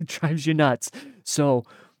 It drives you nuts. So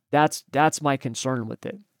that's my concern with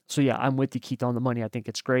it. So yeah, I'm with you, Keith, on the money. I think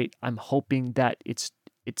it's great. I'm hoping that it's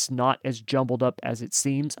not as jumbled up as it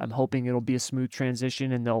seems. I'm hoping it'll be a smooth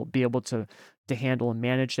transition and they'll be able to handle and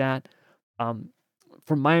manage that.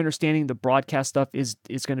 From my understanding, the broadcast stuff is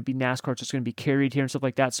going to be NASCAR. It's just going to be carried here and stuff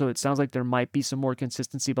like that. So it sounds like there might be some more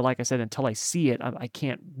consistency. But like I said, until I see it, I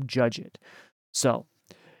can't judge it. So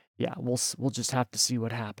yeah, we'll just have to see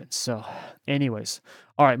what happens. So, anyways,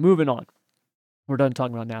 all right, moving on. We're done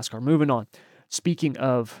talking about NASCAR. Moving on. Speaking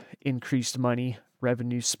of increased money,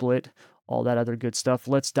 revenue split, all that other good stuff,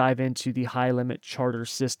 let's dive into the high limit charter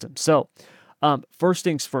system. So, first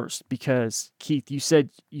things first, because Keith, you said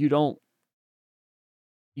you don't,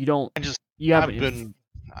 I just you I've haven't. been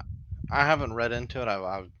I haven't read into it.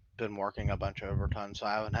 I've been working a bunch of overtime, so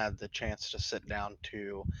I haven't had the chance to sit down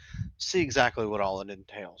to see exactly what all it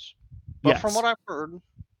entails. But Yes. from what I've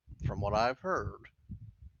heard,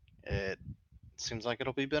 it seems like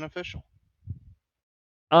it'll be beneficial.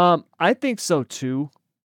 I think so too.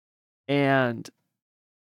 And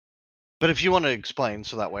But if you want to explain,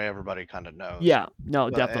 so that way everybody kind of knows, yeah,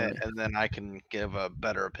 no, definitely. and then I can give a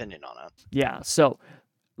better opinion on it. Yeah. So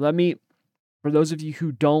let me, for those of you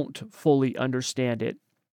who don't fully understand it,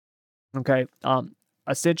 okay,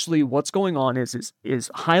 essentially what's going on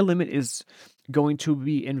is high limit is going to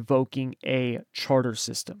be invoking a charter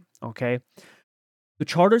system. Okay. The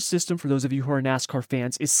charter system, for those of you who are NASCAR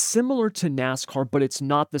fans, is similar to NASCAR, but it's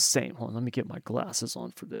not the same. Hold on, let me get my glasses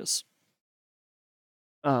on for this.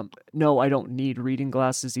 No, I don't need reading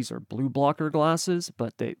glasses. These are blue blocker glasses,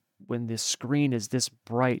 but when this screen is this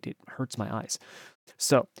bright, it hurts my eyes.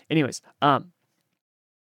 So, anyways,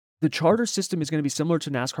 the charter system is going to be similar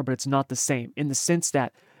to NASCAR, but it's not the same in the sense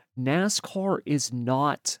that NASCAR is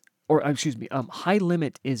not, or excuse me, high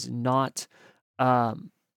limit is not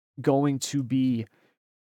going to be.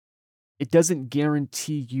 It doesn't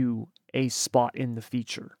guarantee you a spot in the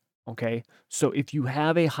feature. Okay, so if you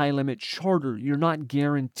have a high limit charter, you're not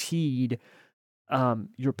guaranteed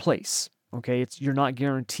your place. Okay, you're not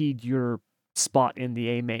guaranteed your spot in the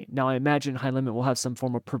A main. Now, I imagine high limit will have some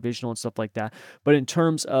form of provisional and stuff like that. But in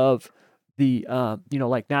terms of the,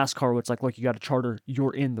 like NASCAR, where it's like, look, you got a charter,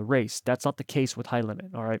 you're in the race. That's not the case with high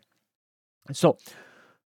limit. All right. So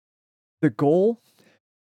the goal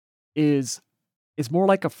is It's more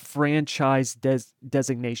like a franchise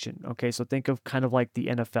designation. Okay, so think of kind of like the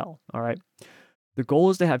NFL. All right. The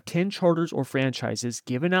goal is to have 10 charters or franchises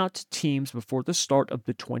given out to teams before the start of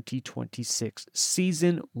the 2026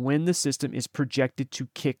 season when the system is projected to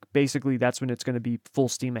kick. Basically, that's when it's going to be full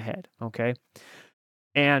steam ahead. Okay.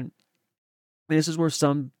 And this is where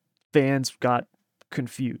some fans got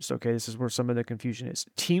confused. Okay. This is where some of the confusion is.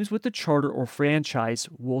 Teams with the charter or franchise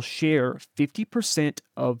will share 50%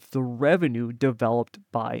 of the revenue developed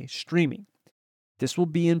by streaming. This will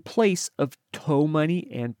be in place of toe money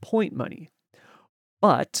and point money.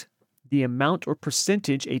 But the amount or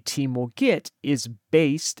percentage a team will get is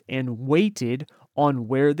based and weighted on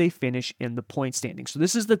where they finish in the point standing. So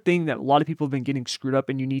this is the thing that a lot of people have been getting screwed up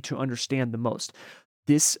and you need to understand the most.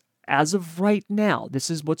 This, as of right now, this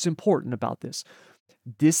is what's important about this.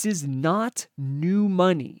 This is not new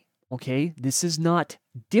money, okay? This is not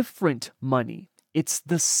different money. It's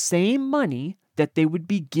the same money that they would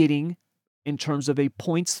be getting in terms of a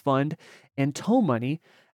points fund and toe money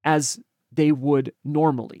as they would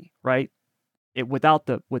normally, right? Without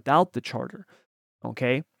the charter,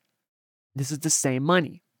 okay? This is the same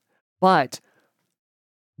money, but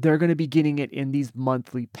they're going to be getting it in these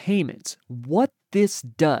monthly payments. What this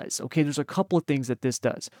does, okay, there's a couple of things that this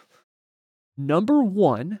does. Number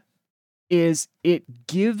one is it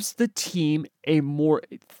gives the team a more,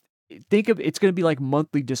 think of it's going to be like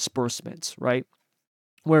monthly disbursements, right?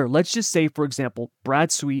 Where let's just say, for example,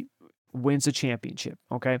 Brad Sweet wins a championship,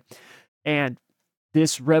 okay? And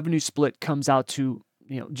this revenue split comes out to,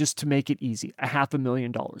 just to make it easy,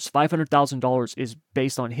 $500,000. $500,000 is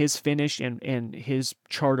based on his finish and his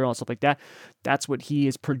charter and stuff like that. That's what he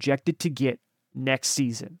is projected to get next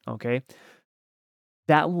season. Okay.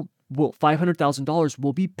 That will $500,000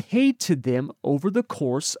 will be paid to them over the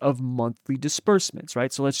course of monthly disbursements,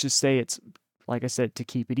 right? So let's just say it's, like I said, to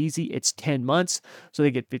keep it easy, it's 10 months. So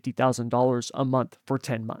they get $50,000 a month for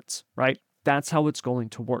 10 months, right? That's how it's going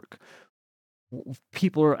to work.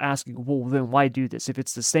 People are asking, well, then why do this? If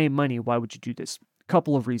it's the same money, why would you do this? A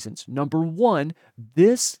couple of reasons. Number one,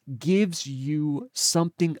 this gives you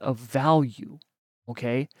something of value,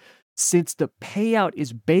 okay? Since the payout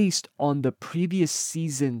is based on the previous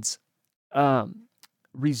season's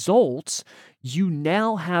results, you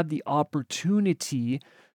now have the opportunity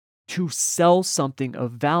to sell something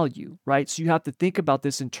of value, right? So you have to think about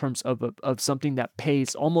this in terms of something that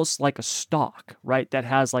pays almost like a stock, right? That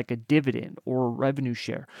has like a dividend or a revenue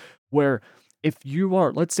share, where if you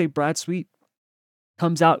are, let's say Brad Sweet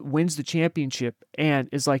comes out, wins the championship, and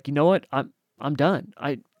is like, you know what, I'm done.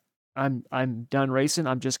 I'm done racing.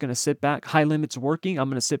 I'm just gonna sit back. High limit's working. I'm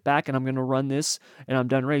gonna sit back and I'm gonna run this, and I'm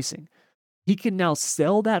done racing. He can now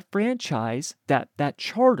sell that franchise, that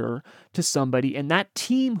charter to somebody, and that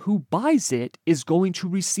team who buys it is going to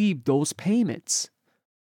receive those payments.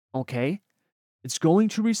 Okay? It's going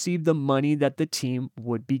to receive the money that the team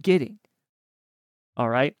would be getting. All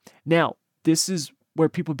right? Now, this is where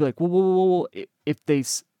people be like, whoa, if they,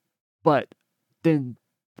 but then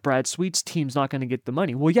Brad Sweet's team's not going to get the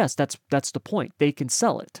money. Well, yes, that's the point. They can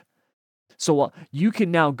sell it. So you can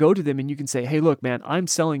now go to them and you can say, hey, look, man, I'm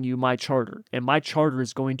selling you my charter, and my charter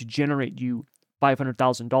is going to generate you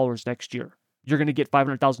 $500,000 next year. You're going to get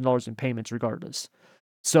 $500,000 in payments regardless.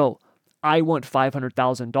 So I want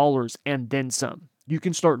 $500,000 and then some. You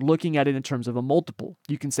can start looking at it in terms of a multiple.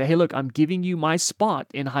 You can say, hey, look, I'm giving you my spot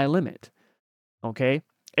in high limit. Okay.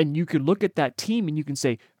 And you could look at that team and you can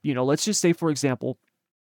say, let's just say, for example,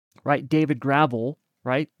 right, David Gravel,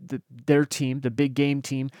 right, their team, the big game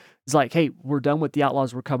team, is like, hey, we're done with the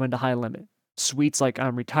Outlaws. We're coming to high limit. Sweet's like,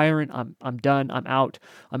 I'm retiring. I'm done. I'm out.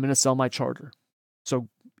 I'm going to sell my charter. So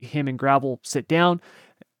him and Gravel sit down,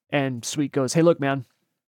 and Sweet goes, hey, look, man,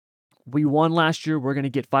 we won last year. We're going to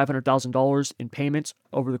get $500,000 in payments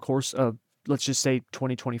over the course of, let's just say,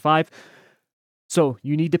 2025. So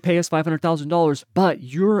you need to pay us $500,000, but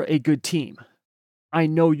you're a good team. I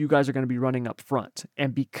know you guys are going to be running up front.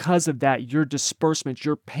 And because of that, your disbursements,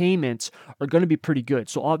 your payments are going to be pretty good.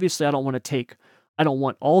 So obviously, I don't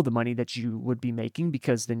want all the money that you would be making,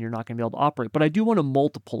 because then you're not going to be able to operate. But I do want a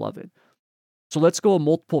multiple of it. So let's go a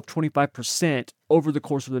multiple of 25% over the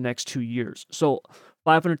course of the next 2 years. So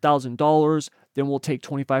 $500,000, then we'll take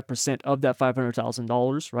 25% of that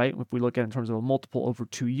 $500,000, right? If we look at it in terms of a multiple over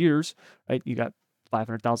 2 years, right? You got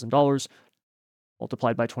 $500,000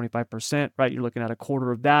 multiplied by 25%, right? You're looking at a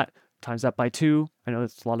quarter of that, times that by 2. I know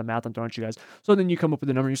that's a lot of math I'm throwing at you guys. So then you come up with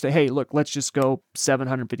a number and you say, hey, look, let's just go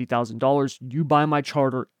 $750,000. You buy my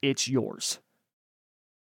charter, it's yours.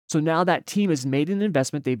 So now that team has made an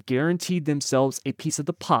investment. They've guaranteed themselves a piece of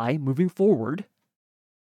the pie moving forward.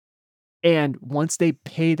 And once they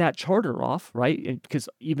pay that charter off, right? Because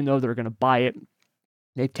even though they're going to buy it,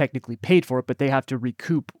 they've technically paid for it, but they have to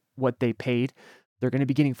recoup what they paid. They're going to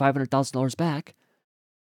be getting $500,000 back.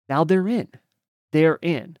 Now they're in. They're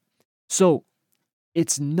in. So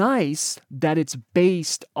it's nice that it's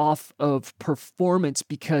based off of performance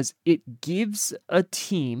because it gives a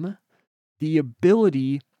team the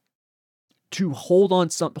ability to hold on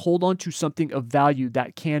to something of value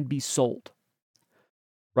that can be sold,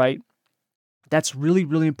 right? That's really,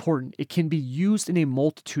 really important. It can be used in a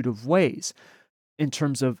multitude of ways in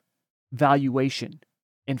terms of valuation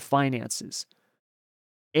and finances.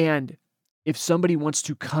 And if somebody wants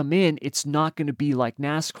to come in, it's not going to be like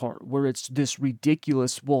NASCAR where it's this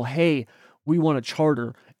ridiculous, well, hey, we want a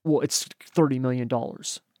charter. Well, it's $30 million. Well,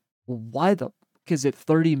 why the fuck is it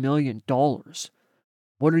 $30 million?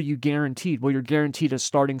 What are you guaranteed? Well, you're guaranteed a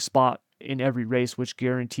starting spot in every race, which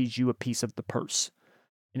guarantees you a piece of the purse.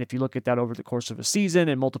 And if you look at that over the course of a season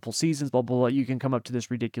and multiple seasons, blah, blah, blah, you can come up to this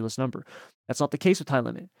ridiculous number. That's not the case with high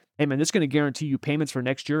limit. Hey, man, this is going to guarantee you payments for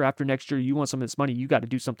next year. After next year, you want some of this money, you got to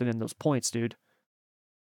do something in those points, dude.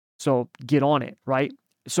 So get on it, right?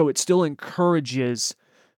 So it still encourages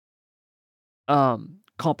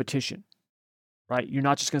competition, right? You're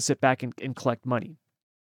not just going to sit back and collect money.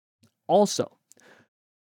 Also,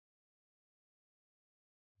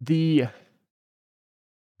 the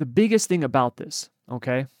biggest thing about this,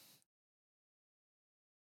 okay?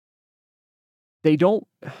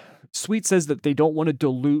 Sweet says that they don't want to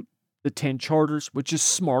dilute the 10 charters, which is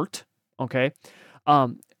smart, okay?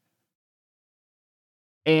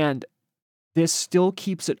 And this still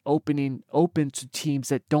keeps it open to teams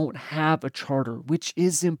that don't have a charter, which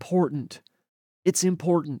is important. It's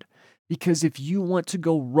important because if you want to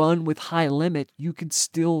go run with high limit, you can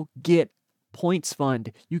still get points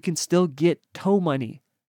fund. You can still get tow money.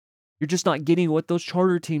 You're just not getting what those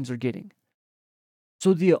charter teams are getting.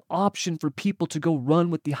 So the option for people to go run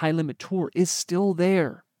with the high limit tour is still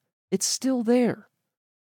there. It's still there.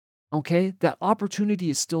 Okay? That opportunity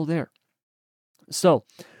is still there. So,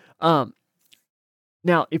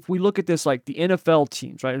 now if we look at this like the NFL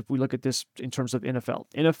teams, right? If we look at this in terms of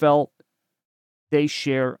NFL, they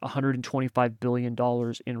share $125 billion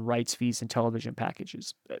in rights fees and television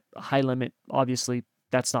packages. High limit, obviously,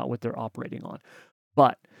 that's not what they're operating on.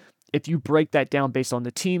 But if you break that down based on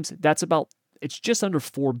the teams, it's just under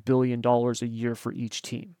 $4 billion a year for each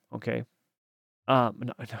team, okay? Not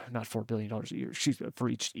 $4 billion a year, for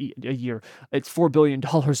each a year. It's $4 billion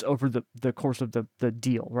over the course of the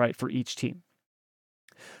deal, right, for each team.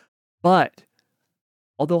 But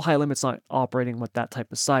although high limit's not operating with that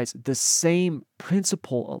type of size, the same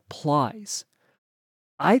principle applies.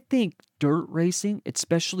 I think dirt racing,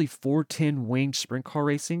 especially 410 winged sprint car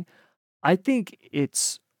racing, I think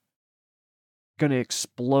it's going to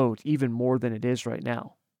explode even more than it is right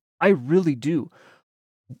now. I really do.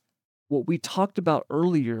 What we talked about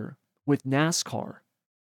earlier with NASCAR,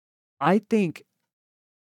 I think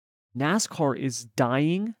NASCAR is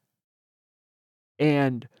dying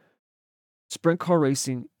and sprint car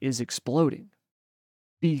racing is exploding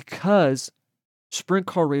because sprint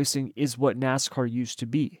car racing is what NASCAR used to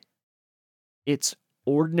be. It's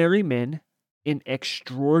ordinary men in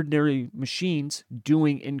extraordinary machines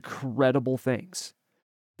doing incredible things.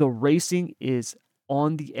 The racing is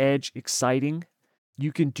on the edge, exciting.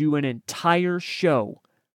 You can do an entire show,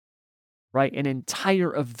 right? An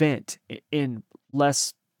entire event in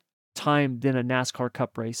less time than a NASCAR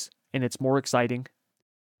Cup race, and it's more exciting.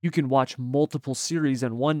 You can watch multiple series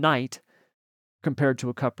in one night compared to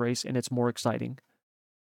a Cup race, and it's more exciting.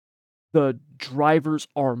 The drivers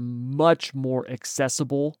are much more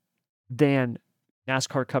accessible than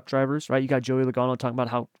NASCAR Cup drivers, right? You got Joey Logano talking about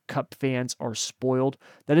how Cup fans are spoiled.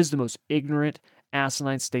 That is the most ignorant,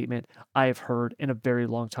 asinine statement I have heard in a very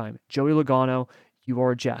long time. Joey Logano, you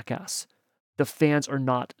are a jackass. The fans are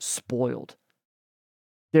not spoiled.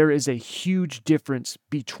 There is a huge difference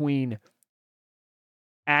between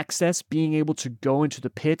access, being able to go into the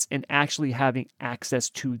pits, and actually having access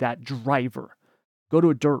to that driver. Go to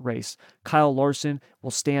a dirt race. Kyle Larson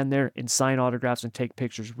will stand there and sign autographs and take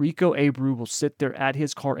pictures. Rico Abreu will sit there at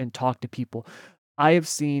his car and talk to people. I have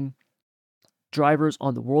seen drivers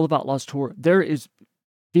on the World of Outlaws tour. There is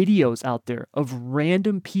videos out there of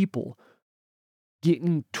random people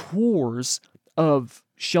getting tours of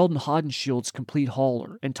Sheldon Haudenschild's complete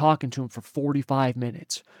hauler and talking to him for 45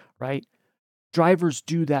 minutes, right? Drivers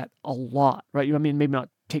do that a lot, right? I mean, maybe not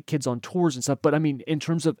take kids on tours and stuff, but I mean, in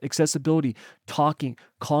terms of accessibility, talking,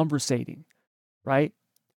 conversating, right?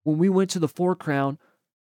 When we went to the Four Crown,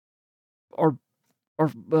 our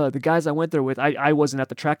the guys I went there with, I wasn't at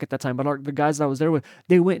the track at that time, but the guys I was there with,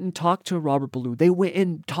 they went and talked to Robert Ballou. They went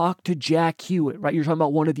and talked to Jack Hewitt, right? You're talking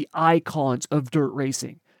about one of the icons of dirt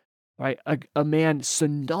racing, right? A man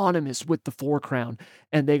synonymous with the Four Crown,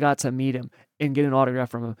 and they got to meet him and get an autograph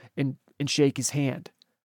from him and shake his hand.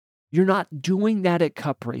 You're not doing that at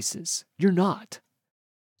cup races. You're not.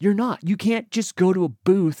 You're not. You can't just go to a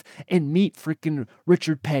booth and meet freaking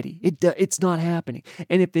Richard Petty. It's not happening.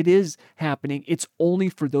 And if it is happening, it's only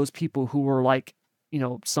for those people who are like,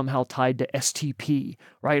 somehow tied to STP,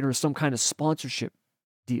 right? Or some kind of sponsorship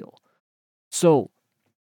deal. So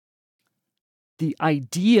the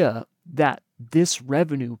idea that this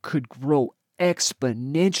revenue could grow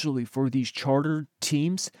exponentially for these charter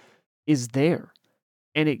teams is there.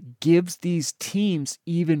 And it gives these teams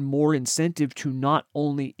even more incentive to not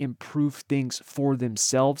only improve things for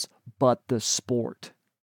themselves, but the sport.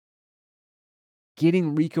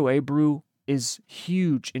 Getting Rico Abreu is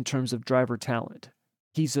huge in terms of driver talent.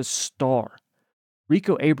 He's a star.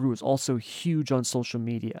 Rico Abreu is also huge on social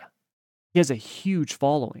media. He has a huge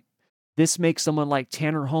following. This makes someone like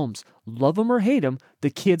Tanner Holmes, love him or hate him, the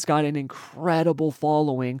kid's got an incredible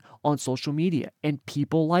following on social media, and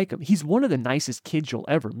people like him. He's one of the nicest kids you'll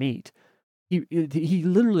ever meet. He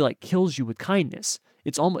literally like kills you with kindness.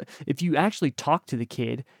 It's almost, if you actually talk to the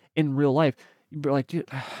kid in real life, you're like, dude,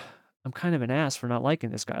 I'm kind of an ass for not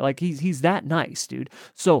liking this guy. Like he's that nice, dude.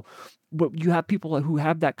 So, but you have people who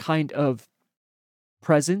have that kind of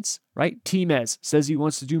presence, right? T-Mez says he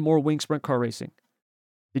wants to do more wing sprint car racing.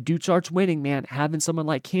 The dude starts winning, man. Having someone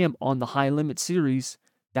like him on the high limit series,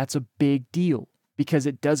 that's a big deal because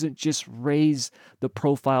it doesn't just raise the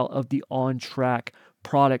profile of the on-track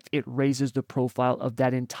product. It raises the profile of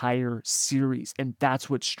that entire series, and that's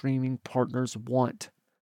what streaming partners want.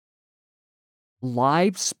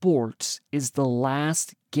 Live sports is the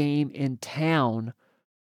last game in town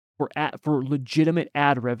for legitimate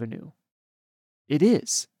ad revenue. It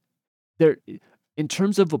is. There, in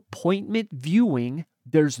terms of appointment viewing,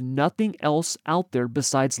 there's nothing else out there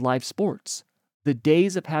besides live sports. The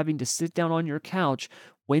days of having to sit down on your couch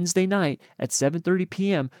Wednesday night at 7:30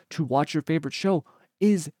 p.m. to watch your favorite show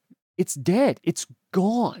it's dead. It's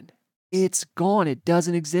gone. It's gone. It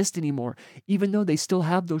doesn't exist anymore. Even though they still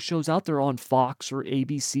have those shows out there on Fox or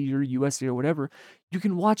ABC or USA or whatever, you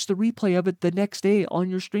can watch the replay of it the next day on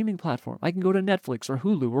your streaming platform. I can go to Netflix or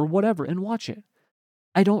Hulu or whatever and watch it.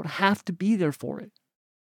 I don't have to be there for it.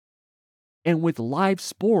 And with live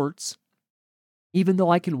sports, even though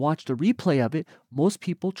I can watch the replay of it, most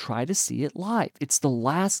people try to see it live. It's the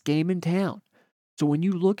last game in town. So when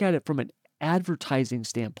you look at it from an advertising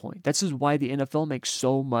standpoint, this is why the NFL makes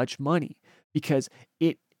so much money, because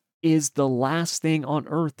it is the last thing on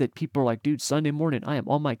earth that people are like, dude, Sunday morning, I am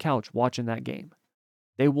on my couch watching that game.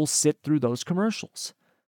 They will sit through those commercials.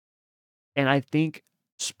 And I think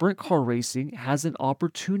sprint car racing has an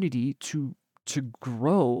opportunity to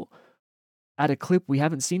grow at a clip we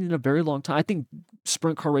haven't seen in a very long time. I think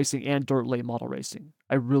sprint car racing and dirt late model racing.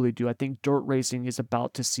 I really do. I think dirt racing is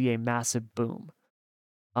about to see a massive boom.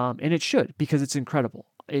 And it should, because it's incredible.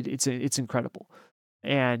 It's incredible.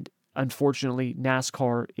 And unfortunately,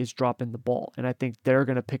 NASCAR is dropping the ball. And I think they're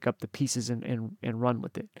going to pick up the pieces and run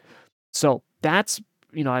with it. So that's,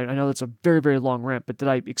 I know that's a very, very long rant, but did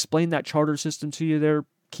I explain that charter system to you there,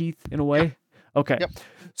 Keith, in a way? Yep. Okay. Yep.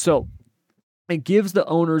 So it gives the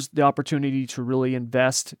owners the opportunity to really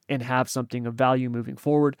invest and have something of value moving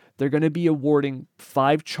forward. They're going to be awarding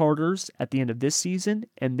 5 charters at the end of this season.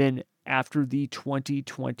 And then after the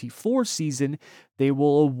 2024 season, they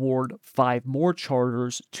will award 5 more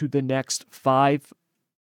charters to the next 5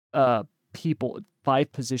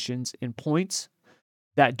 positions in points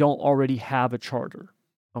that don't already have a charter.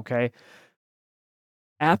 Okay.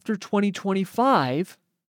 After 2025,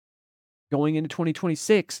 going into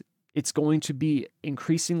 2026, it's going to be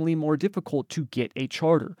increasingly more difficult to get a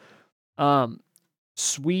charter.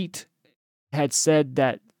 Sweet had said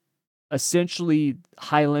that essentially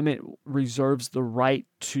High Limit reserves the right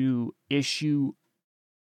to issue,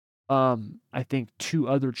 I think, 2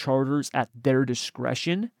 other charters at their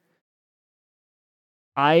discretion.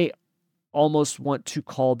 I almost want to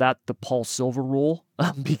call that the Paul Silva rule,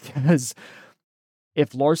 because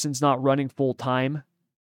if Larson's not running full time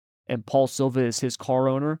and Paul Silva is his car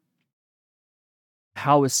owner,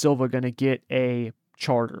 how is Silva going to get a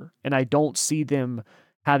charter? And I don't see them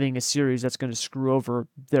having a series that's going to screw over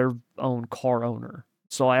their own car owner.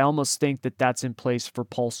 So I almost think that that's in place for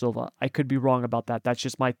Paul Silva. I could be wrong about that. That's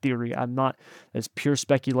just my theory. It's pure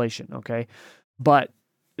speculation, okay? But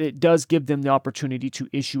it does give them the opportunity to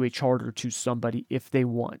issue a charter to somebody if they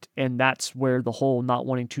want. And that's where the whole not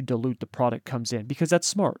wanting to dilute the product comes in, because that's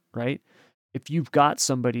smart, right? If you've got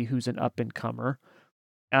somebody who's an up and comer,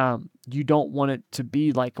 you don't want it to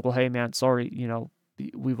be like, well, hey man, sorry,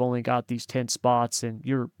 we've only got these 10 spots and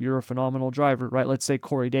you're a phenomenal driver, right? Let's say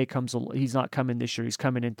Corey Day he's not coming this year, he's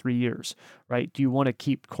coming in 3 years, right? Do you want to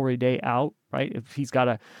keep Corey Day out, right? If he's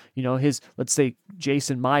got let's say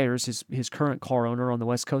Jason Myers, his current car owner on the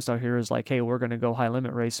West Coast out here is like, hey, we're going to go high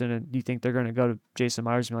limit racing. And do you think they're going to go to Jason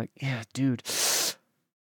Myers and be like, yeah, dude,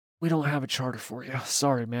 we don't have a charter for you.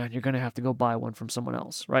 Sorry, man. You're going to have to go buy one from someone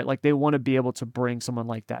else, right? Like they want to be able to bring someone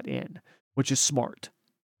like that in, which is smart.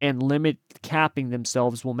 And limit capping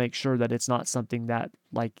themselves will make sure that it's not something that,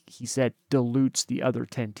 like he said, dilutes the other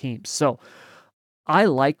 10 teams. So I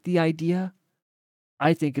like the idea.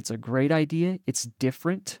 I think it's a great idea. It's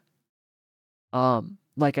different.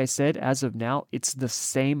 Like I said, as of now, it's the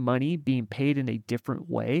same money being paid in a different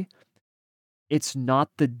way. It's not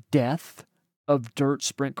the death of dirt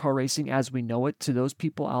sprint car racing as we know it. To those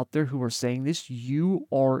people out there who are saying this, you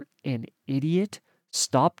are an idiot.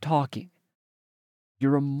 Stop talking.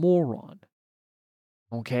 You're a moron.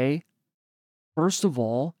 Okay? First of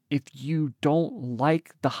all, if you don't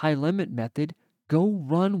like the high limit method, go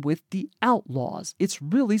run with the Outlaws. It's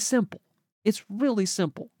really simple. It's really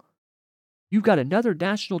simple. You've got another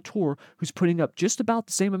national tour who's putting up just about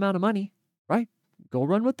the same amount of money, right? Go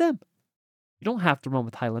run with them. You don't have to run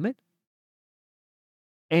with high limit.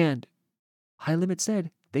 And high limit said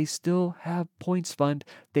they still have points fund.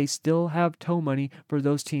 They still have tow money for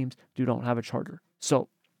those teams who don't have a charter. So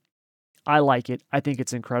I like it. I think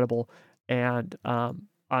it's incredible. And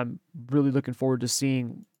I'm really looking forward to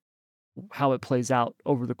seeing how it plays out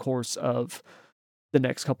over the course of the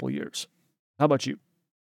next couple of years. How about you?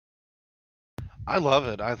 I love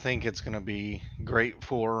it. I think it's going to be great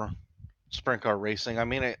for sprint car racing. I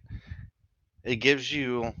mean, it gives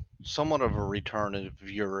you somewhat of a return of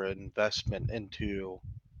your investment into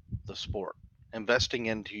the sport, investing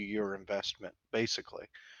into your investment, basically.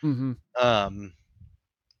 Mm-hmm. Um,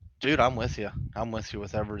 Dude, I'm with you. I'm with you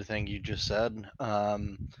with everything you just said.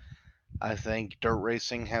 I think dirt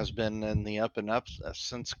racing has been in the up and up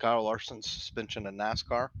since Kyle Larson's suspension in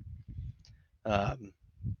NASCAR. Um,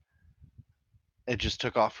 it just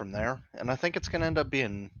took off from there, and I think it's going to end up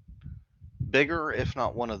being bigger, if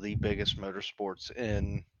not one of the biggest motorsports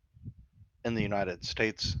in the United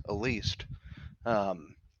States, at least.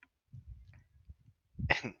 Um,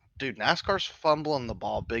 and dude, NASCAR's fumbling the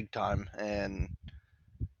ball big time, and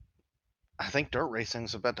I think dirt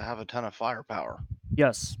racing's about to have a ton of firepower.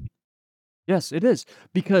 Yes. Yes, it is.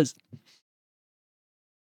 Because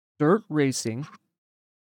dirt racing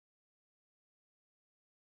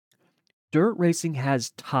dirt racing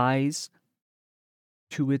has ties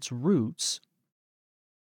to its roots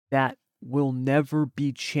that will never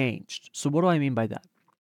be changed. So what do I mean by that?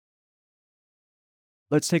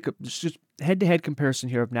 Let's just head-to-head comparison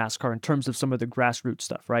here of NASCAR in terms of some of the grassroots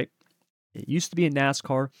stuff, right? It used to be in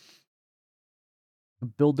NASCAR,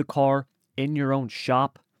 build the car in your own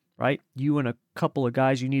shop, right? You and a couple of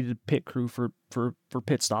guys, you needed a pit crew for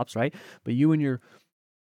pit stops, right? But you and your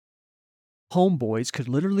homeboys could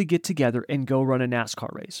literally get together and go run a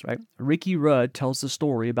NASCAR race, right? Ricky Rudd tells the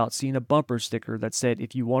story about seeing a bumper sticker that said,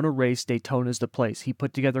 if you want to race, Daytona's the place. He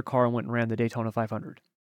put together a car and went and ran the Daytona 500.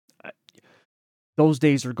 Those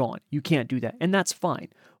days are gone. You can't do that. And that's fine.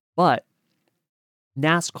 But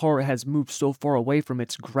NASCAR has moved so far away from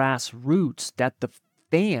its grassroots that the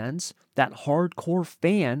fans, that hardcore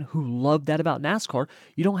fan who loved that about NASCAR,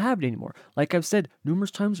 you don't have it anymore. Like I've said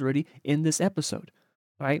numerous times already in this episode,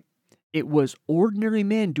 right? It was ordinary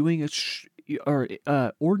men doing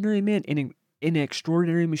ordinary men in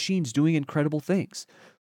extraordinary machines doing incredible things.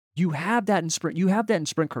 You have that in sprint. You have that in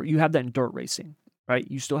sprint car. You have that in dirt racing, right?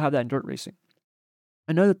 You still have that in dirt racing.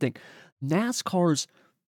 Another thing, NASCARs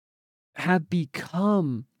have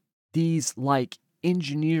become these like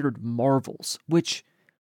engineered marvels, which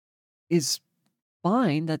is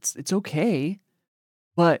fine. It's okay.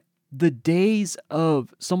 But the days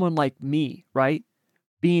of someone like me, right,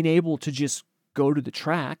 being able to just go to the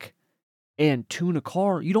track and tune a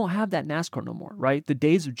car, you don't have that in NASCAR no more, right? The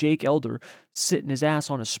days of Jake Elder sitting his ass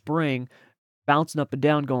on a spring, bouncing up and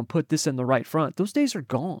down, going, put this in the right front, those days are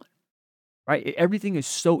gone, right? Everything is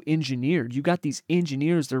so engineered. You got these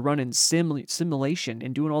engineers, they're running simulation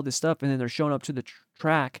and doing all this stuff, and then they're showing up to the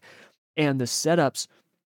track, and the setups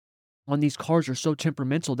on these cars are so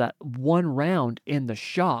temperamental that one round in the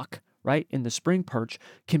shock, right, in the spring perch,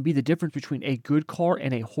 can be the difference between a good car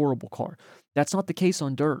and a horrible car. That's not the case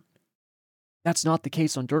on dirt. That's not the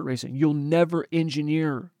case on dirt racing. You'll never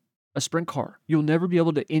engineer a sprint car. You'll never be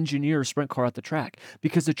able to engineer a sprint car at the track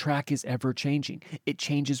because the track is ever changing. It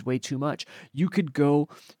changes way too much. You could go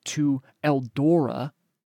to Eldora,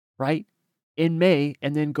 right, in May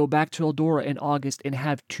and then go back to Eldora in August and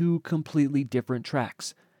have two completely different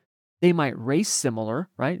tracks. They might race similar,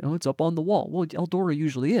 right? Oh, it's up on the wall. Well, Eldora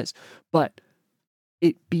usually is, but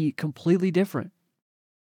it be completely different.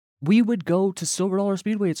 We would go to Silver Dollar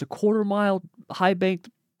Speedway. It's a quarter-mile high-banked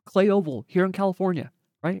clay oval here in California,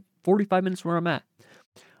 right? 45 minutes where I'm at.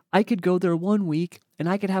 I could go there 1 week and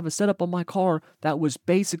I could have a setup on my car that was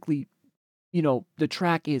basically, the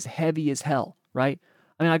track is heavy as hell, right?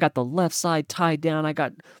 I mean, I got the left side tied down. I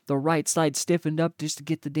got the right side stiffened up just to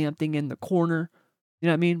get the damn thing in the corner. You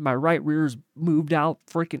know what I mean? My right rear's moved out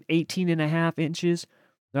freaking 18.5 inches,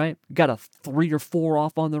 right? Got a 3 or 4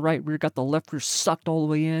 off on the right rear. Got the left rear sucked all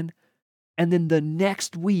the way in. And then the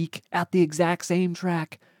next week at the exact same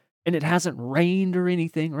track, and it hasn't rained or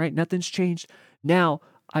anything, right? Nothing's changed. Now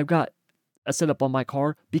I've got a setup on my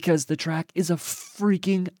car because the track is a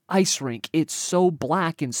freaking ice rink. It's so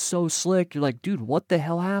black and so slick. You're like, dude, what the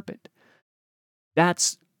hell happened?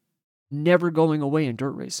 That's never going away in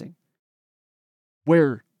dirt racing.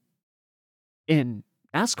 Where in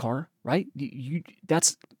NASCAR, right?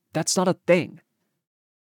 That's not a thing.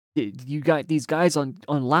 You got these guys on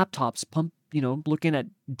laptops looking at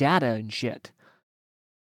data and shit.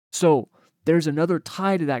 So there's another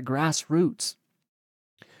tie to that grassroots.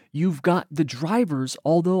 You've got the drivers,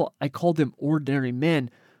 although I call them ordinary men,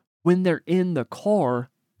 when they're in the car,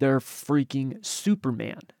 they're freaking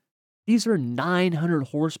Superman. These are 900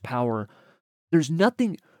 horsepower. There's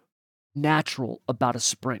nothing natural about a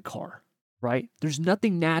sprint car, right? There's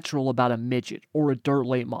nothing natural about a midget or a dirt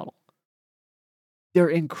late model. They're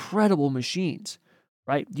incredible machines,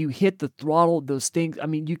 right? You hit the throttle, those things. I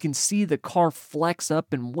mean, you can see the car flex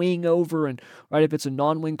up and wing over. And, right, if it's a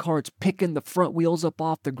non wing car, it's picking the front wheels up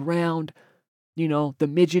off the ground. The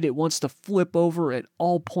midget, it wants to flip over at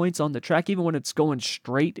all points on the track. Even when it's going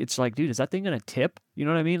straight, it's like, dude, is that thing going to tip? You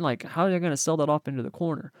know what I mean? Like, how are they going to sell that off into the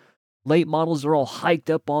corner? Late models are all hiked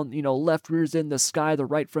up on, left rear's in the sky, the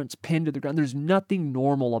right front's pinned to the ground. There's nothing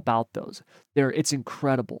normal about those. It's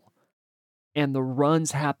incredible. And the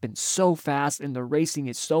runs happen so fast and the racing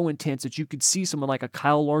is so intense that you could see someone like a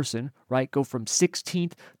Kyle Larson, right, go from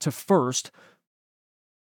 16th to first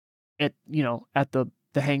at the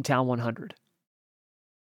Hangtown 100.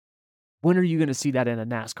 When are you going to see that in a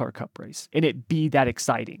NASCAR Cup race and it be that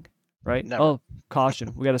exciting, right? Never. Oh,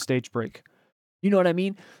 caution, we got a stage break. You know what I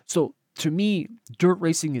mean? So to me, dirt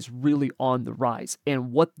racing is really on the rise.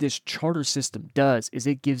 And what this charter system does is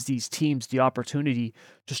it gives these teams the opportunity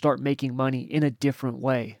to start making money in a different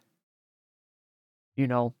way.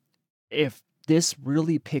 If this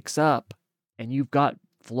really picks up and you've got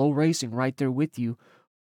Flow Racing right there with you,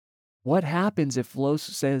 what happens if Flow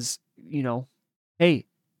says, hey,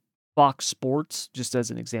 Fox Sports, just as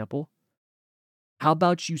an example, how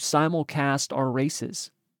about you simulcast our races?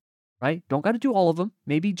 Right? Don't got to do all of them.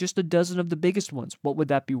 Maybe just a dozen of the biggest ones. What would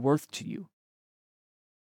that be worth to you?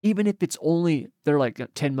 Even if it's only, they're like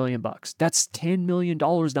 $10 million. That's $10 million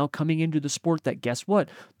now coming into the sport that, guess what?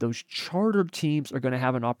 Those charter teams are going to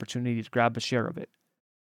have an opportunity to grab a share of it.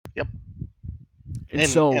 Yep. And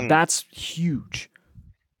so that's huge.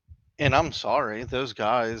 And I'm sorry, those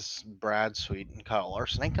guys, Brad Sweet and Kyle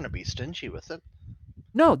Larson, ain't going to be stingy with it.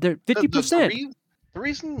 No, they're 50%. The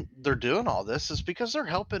reason they're doing all this is because they're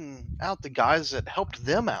helping out the guys that helped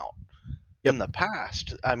them out in the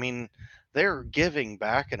past. I mean, they're giving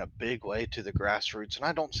back in a big way to the grassroots, and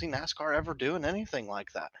I don't see NASCAR ever doing anything like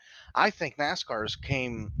that. I think has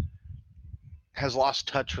lost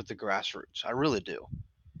touch with the grassroots. I really do.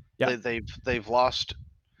 Yeah. They've lost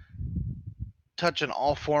touch in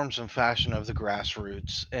all forms and fashion of the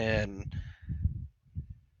grassroots, and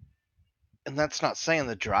that's not saying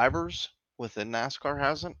the drivers within NASCAR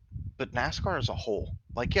hasn't, but NASCAR as a whole.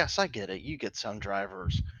 Like, yes, I get it. You get some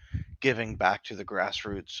drivers giving back to the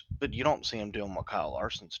grassroots, but you don't see them doing what Kyle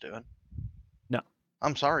Larson's doing. No.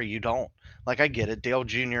 I'm sorry, you don't. Like, I get it. Dale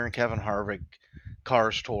Jr. and Kevin Harvick,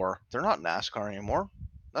 Cars Tour, they're not NASCAR anymore.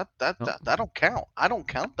 That don't count. I don't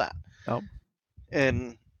count that. No.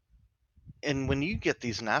 And when you get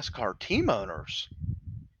these NASCAR team owners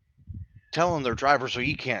telling their drivers, "Well,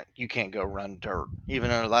 you can't go run dirt, even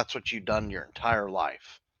though that's what you've done your entire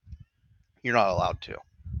life. You're not allowed to."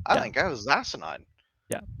 I think that is asinine.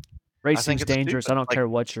 Yeah. I think Racing's it's dangerous. stupid. I don't care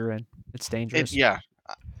what you're in. It's dangerous. Yeah.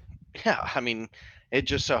 I mean, it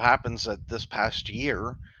just so happens that this past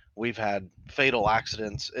year we've had fatal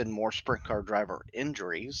accidents and more sprint car driver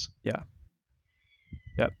injuries. Yeah.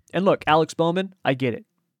 Yep. And look, Alex Bowman, I get it.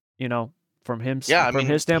 You know, Yeah, I from mean,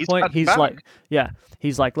 his he's standpoint, cutting back.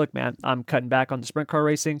 he's like, look, man, I'm cutting back on the sprint car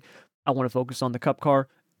racing. I want to focus on the cup car.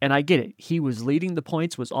 And I get it. He was leading the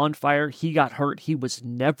points, was on fire. He got hurt. He was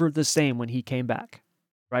never the same when he came back,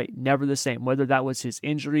 right? Never the same. Whether that was his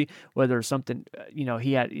injury, whether something,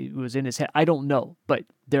 it was in his head, I don't know. But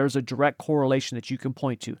there's a direct correlation that you can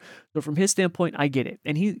point to. So from his standpoint, I get it.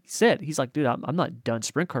 And he said, he's like, dude, I'm not done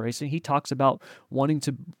sprint car racing. He talks about wanting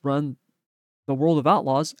to run the World of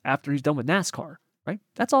Outlaws after he's done with NASCAR, right?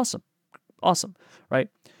 That's awesome. Awesome, right?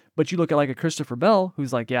 But you look at like a Christopher Bell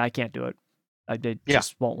who's like, yeah, I can't do it. They Yeah,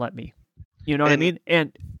 just won't let me. You know what I and mean?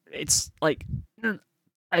 And it's like,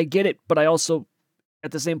 I get it, but I also,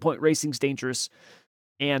 at the same point, racing's dangerous.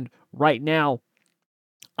 And right now,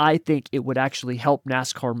 I think it would actually help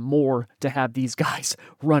NASCAR more to have these guys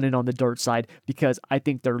running on the dirt side because I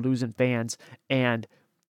think they're losing fans and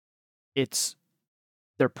it's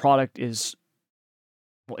their product is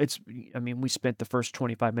well, I mean, we spent the first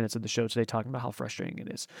 25 minutes of the show today talking about how frustrating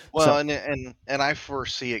it is. well, So, and I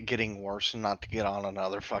foresee it getting worse, and not to get on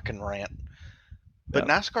another fucking rant. But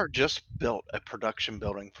yeah, NASCAR just built a production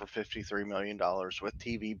building for $53 million with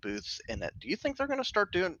TV booths in it. Do you think they're going to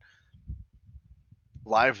start doing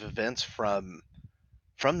live events from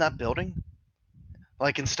that building?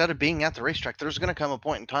 Like instead of being at the racetrack, there's going to come a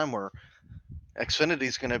point in time where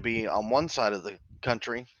Xfinity's going to be on one side of the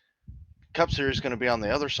country, Cup Series is going to be on the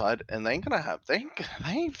other side, and they ain't going to have they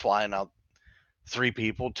ain't flying out three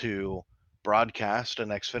people to broadcast an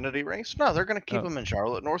Xfinity race. No, they're going to keep oh, them in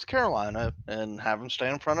Charlotte, North Carolina, and have them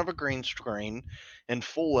stand in front of a green screen and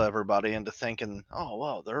fool everybody into thinking, "Oh,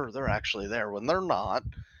 well, they're actually there," when they're not.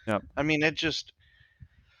 yeah, I mean, it just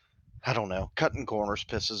I don't know. Cutting corners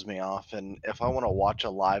pisses me off, and if I want to watch a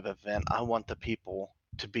live event, I want the people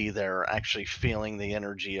to be there actually feeling the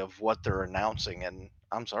energy of what they're announcing. And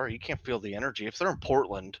I'm sorry, you can't feel the energy if they're in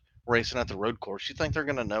Portland racing at the road course. You think they're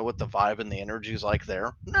going to know what the vibe and the energy is like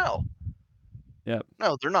there? No, yeah,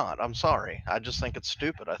 no, they're not. I'm sorry. I just think it's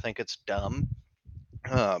stupid. I think it's dumb.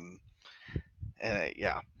 Um,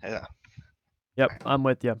 yeah, yeah. yep, I'm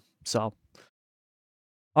with you. So,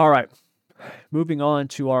 all right, moving on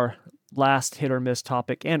to our last hit or miss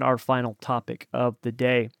topic and our final topic of the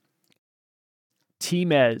day.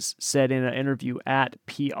 Timez said in an interview at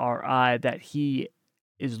PRI that he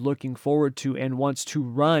is looking forward to and wants to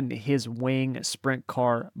run his wing sprint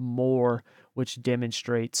car more, which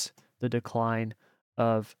demonstrates the decline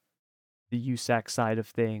of the USAC side of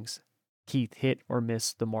things. Keith, hit or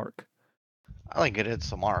miss the mark? I think it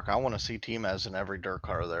hits the mark. I want to see Team as in every dirt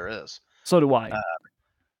car there is. So do I.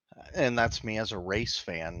 And that's me as a race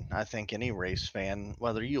fan. I think any race fan,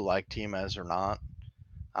 whether you like Team as or not,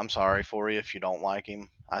 I'm sorry for you if you don't like him.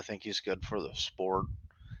 I think he's good for the sport.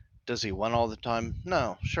 Does he win all the time?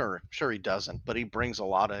 No, sure he doesn't. But he brings a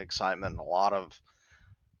lot of excitement and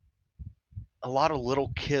a lot of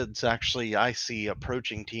little kids actually I see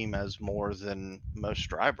approaching Team as more than most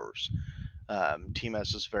drivers. Team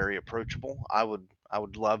as is very approachable. I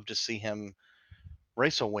would love to see him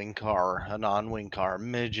race a wing car, a non-wing car,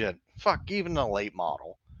 midget, fuck, even a late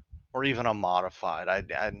model or even a modified.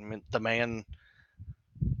 I mean, the man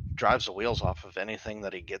drives the wheels off of anything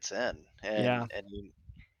that he gets in, Yeah. and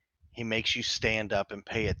he makes you stand up and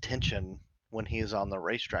pay attention when he's on the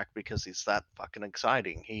racetrack because he's that fucking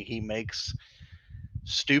exciting. He makes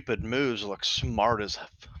stupid moves look smart as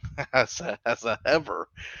as a ever.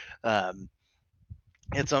 Um,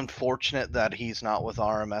 it's unfortunate that he's not with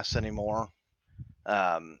RMS anymore.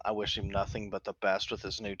 I wish him nothing but the best with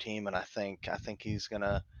his new team, and I think he's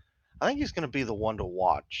gonna be the one to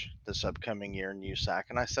watch this upcoming year in USAC.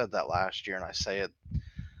 And I said that last year, and I say it.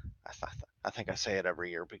 I think I say it every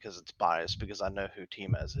year because it's biased because I know who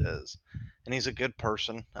Timez is, and he's a good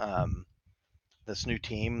person. This new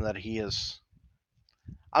team that he has,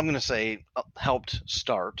 I'm gonna say, helped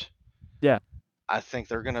start. Yeah. I think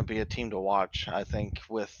they're gonna be a team to watch. I think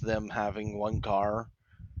with them having one car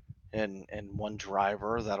and one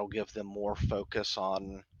driver, that'll give them more focus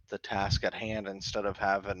on the task at hand instead of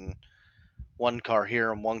having one car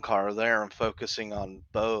here and one car there and focusing on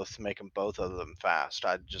both, making both of them fast.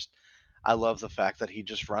 I love the fact that he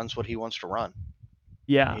just runs what he wants to run.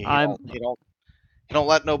 Yeah. He I'm, don't he don't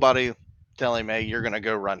let nobody tell him, hey, you're gonna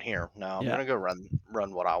go run here. No, I'm yeah. gonna go run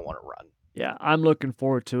what I want to run. Yeah. I'm looking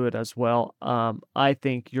forward to it as well. I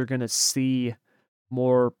think you're going to see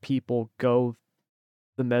more people go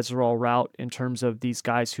the Meserol route in terms of these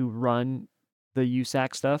guys who run the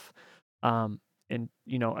USAC stuff. And,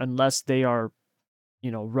 unless they are,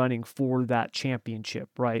 running for that championship,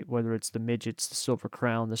 right? Whether it's the midgets, the Silver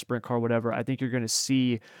Crown, the sprint car, whatever, I think you're going to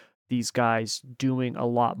see these guys doing a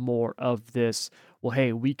lot more of this. Well,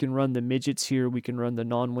 hey, we can run the midgets here, we can run the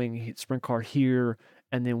non-wing sprint car here,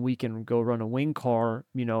 and then we can go run a wing car,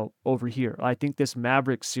 over here. I think this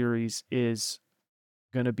Maverick series is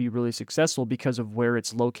going to be really successful because of where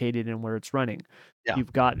it's located and where it's running. Yeah.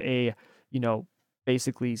 You've got you know,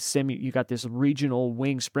 basically you got this regional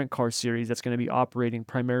wing sprint car series that's going to be operating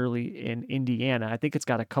primarily in Indiana. I think it's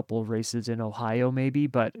got a couple of races in Ohio maybe,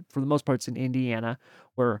 but for the most part it's in Indiana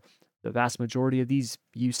where the vast majority of these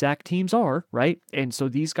USAC teams are, right? And so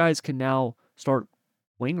these guys can now start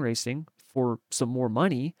wing racing for some more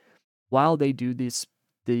money while they do these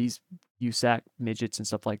USAC midgets and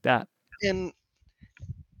stuff like that. And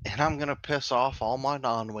I'm gonna piss off all my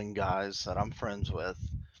non-wing guys that I'm friends with.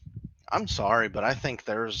 I'm sorry, but I think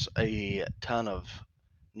there's a ton of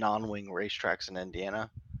non-wing racetracks in Indiana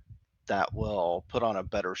that will put on a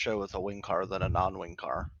better show with a wing car than a non-wing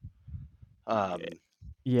car. Um,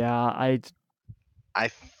 Yeah, I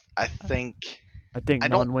think I think I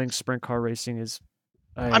don't. non-wing sprint car racing is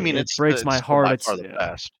I mean, it breaks it's my still heart. by It's far the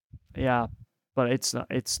best, yeah, but it's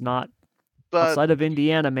not but outside of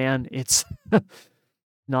Indiana, man. It's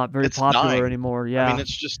not very it's popular dying. anymore. I mean, Yeah.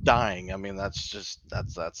 it's just dying. I mean, that's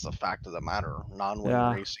the fact of the matter. Non-wing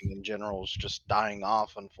Yeah. racing in general is just dying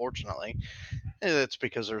off, unfortunately. It's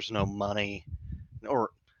because there's no money,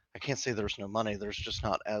 or I can't say there's no money. There's just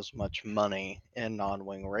not as much money in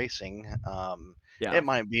non-wing racing. Yeah. It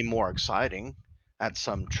might be more exciting at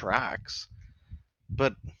some tracks,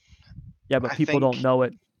 but Yeah, but I people think don't know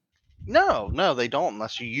it. no, they don't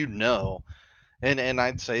unless you know. And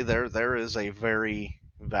I'd say there is a very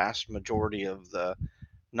vast majority of the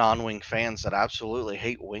non-wing fans that absolutely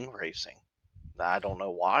hate wing racing. I don't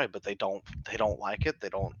know why, but they don't like it. They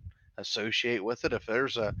don't associate with it. If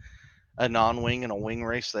there's a non-wing and a wing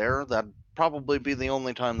race there, that'd probably be the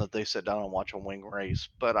only time that they sit down and watch a wing race.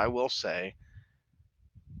 But I will say,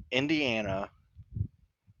 Indiana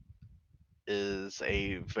is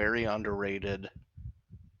a very underrated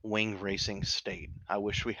wing racing state. I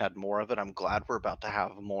wish we had more of it. I'm glad we're about to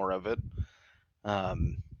have more of it.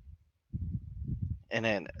 Um, and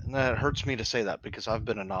it hurts me to say that because I've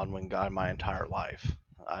been a non-wing guy my entire life.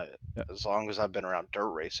 I, Yeah. as long as I've been around dirt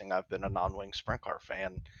racing, I've been a non-wing sprint car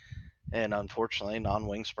fan. And unfortunately,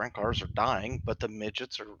 non-wing sprint cars are dying, but the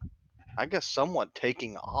midgets are, I guess, somewhat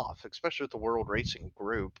taking off, especially with the World Racing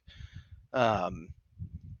Group. Um,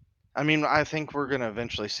 I mean, I think we're going to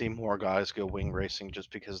eventually see more guys go wing racing just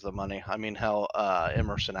because of the money. I mean, hell,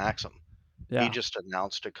 Emerson Axum, he Yeah. just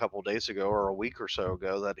announced a couple days ago or a week or so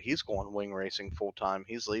ago that he's going wing racing full time.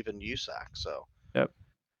 He's leaving USAC, so Yep.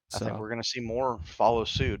 I think So, we're going to see more follow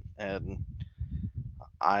suit. And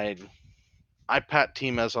I I pat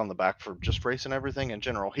Timez on the back for just racing everything in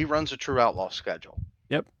general. He runs a true outlaw schedule,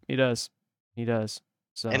 yep, he does. He does.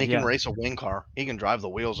 and So, he can yeah, race a wing car. He can drive the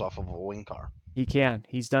wheels off of a wing car. he can.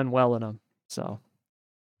 He's done well in them. So,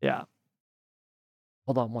 yeah.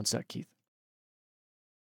 Hold on one sec, Keith.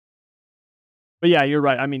 But yeah, you're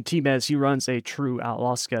right. I mean, T-Mez, he runs a true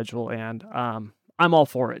outlaw schedule, and I'm all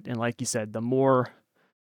for it. And like you said, the more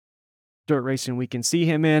dirt racing we can see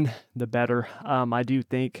him in, the better. I do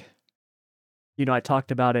think, I talked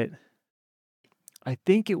about it. I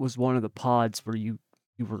think it was one of the pods where you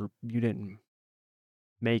didn't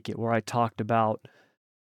make it, where I talked about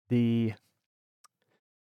the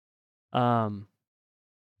um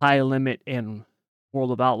high limit and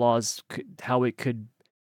World of Outlaws, how it could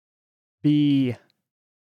be,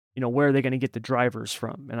 where are they going to get the drivers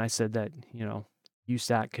from? And I said that,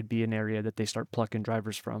 USAC could be an area that they start plucking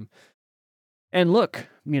drivers from. And look,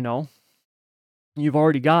 you've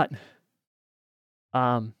already got,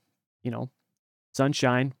 um, you know,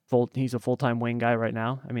 Sunshine. He's a full-time wing guy right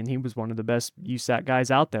now. I mean, he was one of the best USAC guys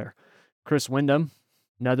out there. Chris Wyndham,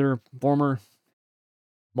 another former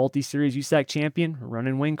multi-series USAC champion,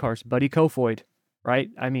 running wing cars. Buddy Kofoid, right?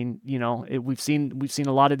 I mean, we've seen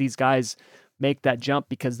a lot of these guys make that jump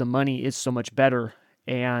because the money is so much better,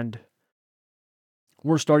 and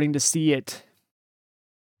we're starting to see it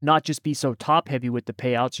not just be so top heavy with the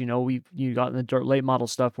payouts. You got in the dirt late model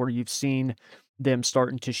stuff where you've seen them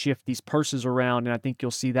starting to shift these purses around, and I think you'll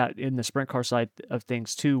see that in the sprint car side of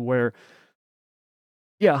things too, where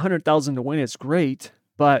yeah, 100,000 to win is great,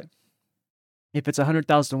 but if it's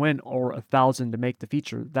 100,000 to win or 1,000 to make the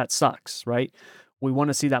feature, that sucks, right? We want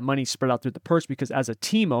to see that money spread out through the purse because as a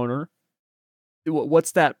team owner,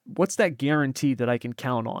 what's that guarantee that I can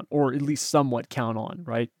count on, or at least somewhat count on,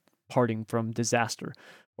 right? Parting from disaster,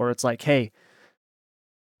 where it's like, hey,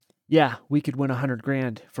 yeah, we could win 100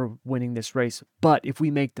 grand for winning this race, but if we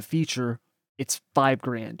make the feature, it's 5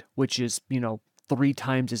 grand, which is, 3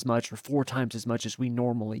 times as much or 4 times as much as we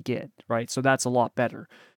normally get, right? So that's a lot better.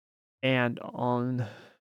 And on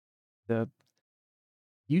the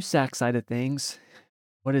USAC side of things,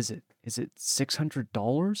 what is it? Is it $600?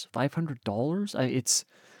 $500?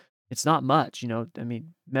 It's not much, I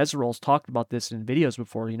mean, Meserol's talked about this in videos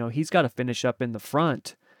before, he's gotta finish up in the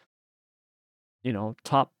front,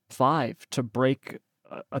 top 5 to break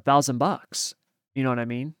 $1,000. You know what I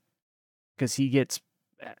mean? Because he gets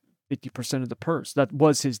 50% of the purse. That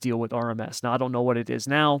was his deal with RMS. Now I don't know what it is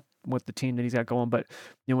now with the team that he's got going, but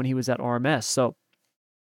when he was at RMS, so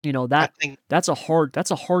you know I that think that's a hard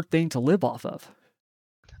thing to live off of.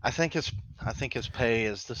 I think his I think his pay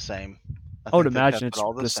is the same. I I would think they kept imagine it it's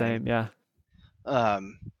all the the same. same. Yeah,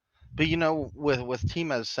 Um, but with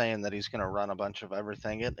Timez saying that he's going to run a bunch of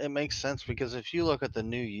everything, it makes sense because if you look at the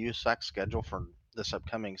new USAC schedule for this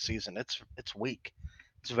upcoming season, it's weak.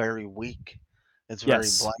 It's very weak. It's very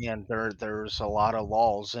yes, bland. There's a lot of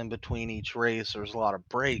lulls in between each race. There's a lot of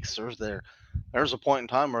breaks. There's a point in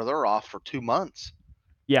time where they're off for 2 months,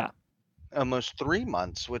 yeah, almost 3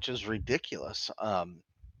 months, which is ridiculous.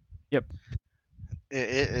 yep.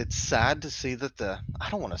 It's sad to see that I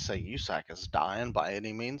don't want to say USAC is dying by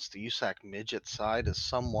any means. The USAC midget side is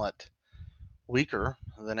somewhat weaker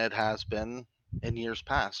than it has been in years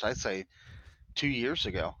past. I'd say 2 years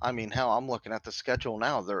ago. I mean, hell, I'm looking at the schedule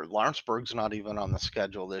now. Lawrenceburg's not even on the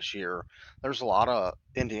schedule this year. There's a lot of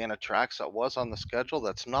Indiana tracks that was on the schedule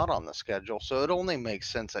that's not on the schedule. So it only makes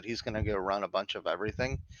sense that he's going to go run a bunch of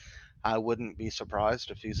everything. I wouldn't be surprised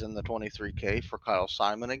if he's in the 23K for Kyle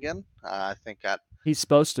Simon again. He's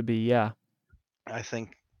supposed to be. Yeah, I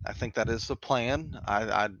think I think that is the plan.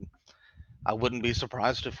 I wouldn't be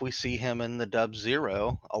surprised if we see him in the Dub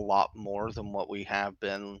Zero a lot more than what we have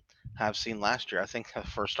seen last year. I think the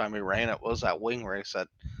first time he ran it was that wing race at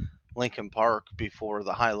Lincoln Park before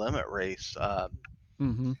the high limit race.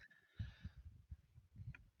 mm-hmm.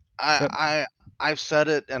 Yep. I I've said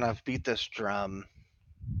it and I've beat this drum.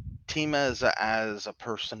 Team as a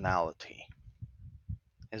personality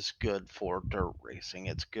is good for dirt racing.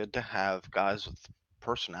 It's good to have guys with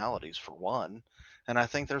personalities for one, and I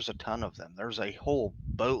think there's a ton of them. There's a whole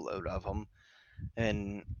boatload of them,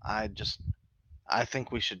 and I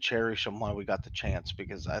think we should cherish them while we got the chance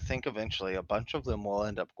because I think eventually a bunch of them will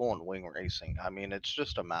end up going wing racing. I mean, it's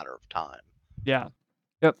just a matter of time. Yeah,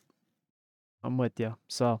 yep. I'm with you.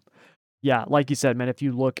 So yeah, like you said, man, if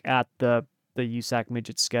you look at the USAC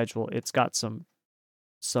midget schedule, it's got some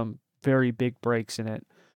very big breaks in it.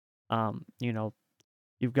 You know,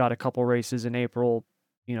 you've got a couple races in April,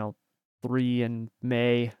 3 in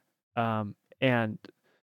May, and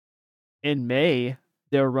in May,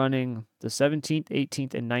 they're running the 17th,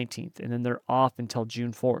 18th, and 19th, and then they're off until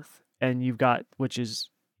June 4th. And you've got, which is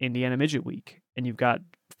Indiana Midget Week, and you've got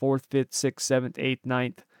 4th, 5th, 6th, 7th, 8th,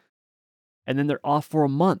 9th, and then they're off for a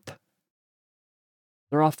month.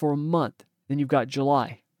 They're off for a month. Then you've got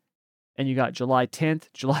July, and you got July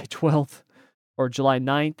 10th, July 12th, or July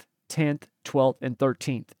 9th, 10th, 12th, and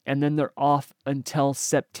 13th. And then they're off until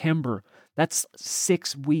September. That's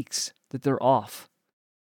 6 weeks that they're off.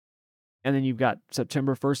 And then you've got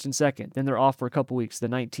September 1st and 2nd. Then they're off for a couple weeks, the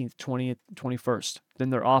 19th, 20th, 21st. Then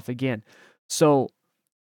they're off again. So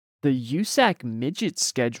the USAC midget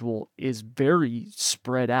schedule is very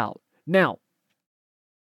spread out. Now,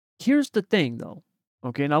 here's the thing though,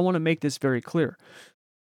 okay, and I want to make this very clear.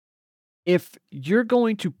 If you're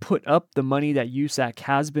going to put up the money that USAC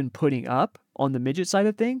has been putting up on the midget side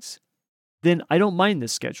of things, then I don't mind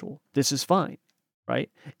this schedule. This is fine, right?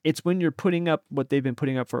 It's when you're putting up what they've been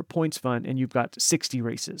putting up for a points fund and you've got 60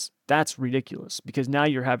 races. That's ridiculous because now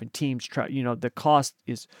you're having teams try, the cost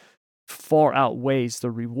is far outweighs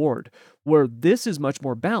the reward. Where this is much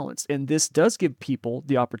more balanced, and this does give people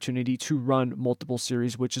the opportunity to run multiple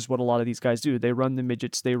series, which is what a lot of these guys do. They run the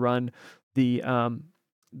midgets, they run the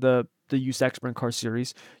USAC Sprint Car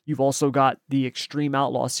Series. You've also got the Extreme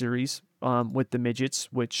Outlaw Series with the midgets,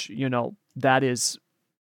 which that is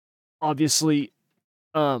obviously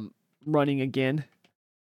running again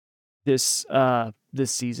this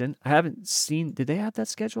season. I haven't seen. Did they have that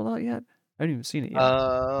scheduled out yet? I haven't even seen it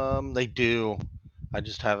yet. They do. I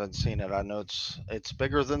just haven't seen it. I know it's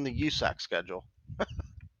bigger than the USAC schedule.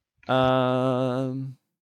 Um,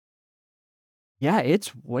 yeah,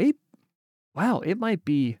 it's way. Wow, it might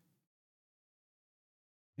be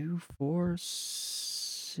 2, 4,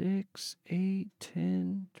 6, 8,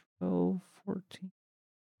 10, 12, 14,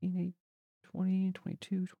 18, 20,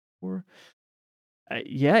 22, 24.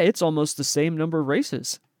 Yeah, it's almost the same number of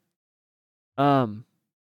races. Um,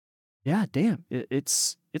 yeah, damn,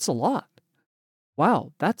 it's a lot.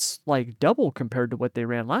 Wow, that's like double compared to what they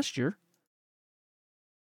ran last year.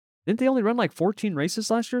 Didn't they only run like 14 races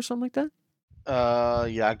last year or something like that?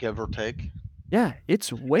 Yeah, give or take. Yeah,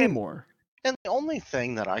 it's way And more. and the only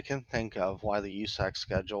thing that I can think of why the USAC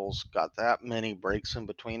schedule's got that many breaks in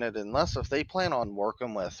between it, unless if they plan on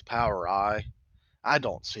working with Power I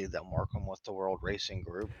don't see them working with the World Racing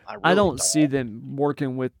Group. I I really don't don't. see them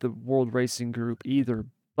working with the World Racing Group either,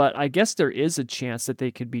 but I guess there is a chance that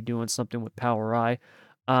they could be doing something with Power I.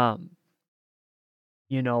 Um,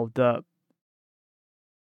 you know, the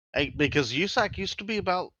Because USAC used to be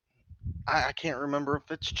about I can't remember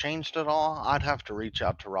if it's changed at all. I'd have to reach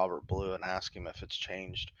out to Robert Blue and ask him if it's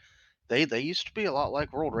changed. They used to be a lot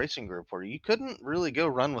like World Racing Group, where you couldn't really go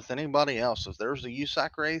run with anybody else. If there was a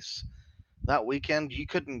USAC race that weekend, you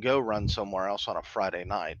couldn't go run somewhere else on a Friday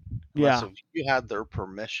night unless yeah, if you had their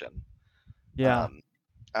permission. yeah, Um,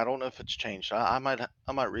 I don't know if it's changed. I might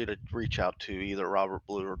reach out to either Robert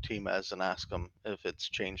Blue or Timez and ask them if it's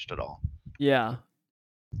changed at all yeah,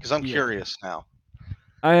 because I'm yeah. curious now.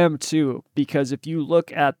 I am too, because if you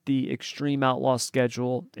look at the Extreme Outlaw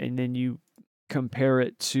schedule and then you compare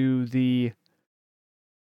it to the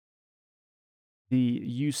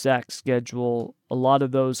USAC schedule, a lot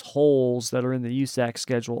of those holes that are in the USAC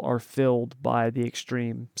schedule are filled by the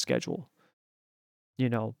Extreme schedule. You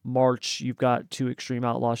know, March, you've got 2 Extreme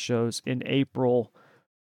Outlaw shows. In April,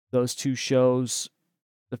 those 2 shows,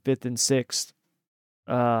 the 5th and 6th,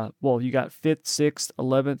 well, you got 5th, 6th,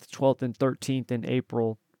 11th, 12th, and 13th in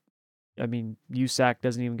April. I mean, USAC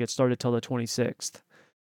doesn't even get started till the 26th.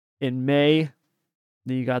 In May,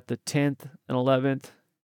 then you got the 10th and 11th.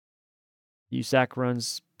 USAC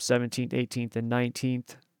runs 17th, 18th, and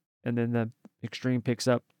 19th. And then the Extreme picks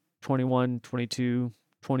up 21, 22,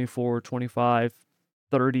 24, 25,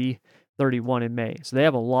 30, 31 in May. So they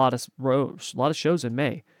have a lot of rows, a lot of shows in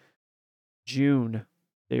May. June,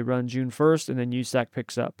 they run June 1st, and then USAC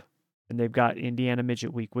picks up. And they've got Indiana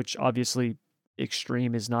Midget Week, which obviously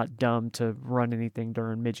Extreme is not dumb to run anything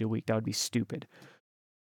during Midget Week. That would be stupid.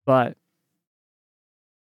 But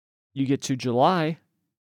you get to July,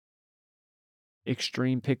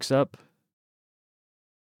 Extreme picks up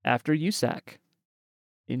after USAC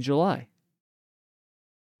in July.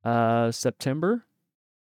 September,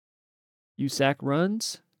 USAC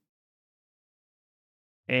runs,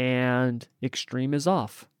 and Extreme is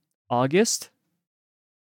off. August,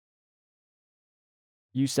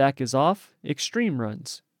 USAC is off, Extreme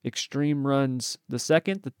runs. Extreme runs the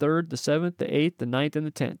 2nd, the 3rd, the 7th, the 8th, the 9th, and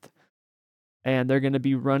the 10th. And they're going to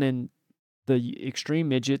be running the Extreme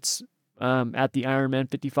Midgets at the Ironman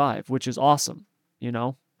 55, which is awesome, you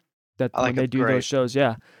know, that I when think they it's do those great. shows,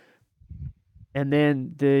 yeah. And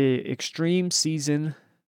then the Extreme season,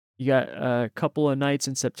 you got a couple of nights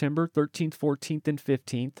in September, 13th, 14th, and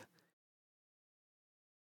 15th.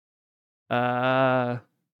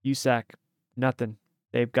 USAC, nothing.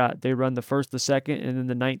 They run the 1st, the 2nd, and then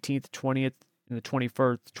the 19th, 20th, and the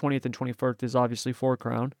 21st. 20th and 21st is obviously Four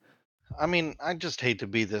Crown. I mean, I just hate to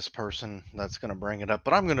be this person that's going to bring it up,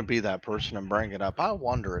 but I'm going to be that person and bring it up. I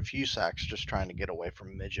wonder if USAC's just trying to get away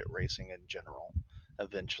from midget racing in general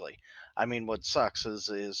eventually. I mean, what sucks is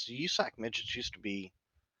USAC midgets used to be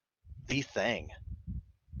the thing.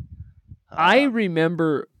 I Um,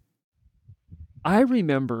 remember I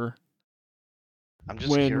remember I'm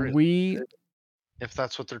just when curious we if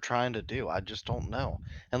that's what they're trying to do. I just don't know.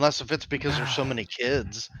 Unless if it's because there's so many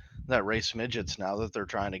kids that race midgets now that they're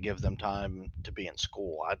trying to give them time to be in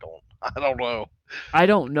school. I don't know. I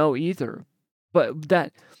don't know either.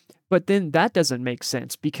 But then that doesn't make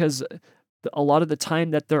sense because a lot of the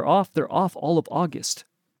time that they're off all of August.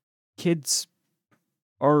 Kids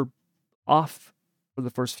are off for the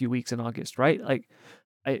first few weeks in August, right? Like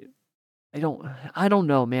I I don't I don't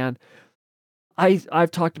know, man.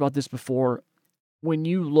 I've talked about this before. When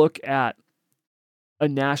you look at a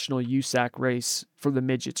national USAC race for the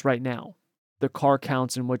midgets right now, the car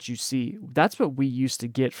counts and what you see, that's what we used to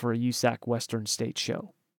get for a USAC Western State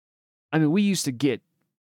show. I mean, we used to get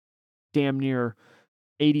damn near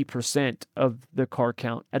 80% of the car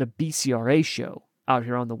count at a BCRA show out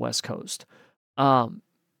here on the West Coast. Um,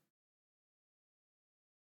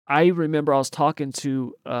 I remember I was talking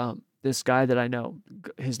to this guy that I know.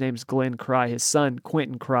 His name's Glenn Cry. His son,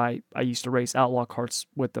 Quentin Cry, I used to race outlaw carts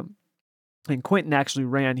with him. And Quentin actually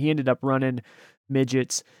he ended up running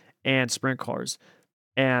midgets and sprint cars.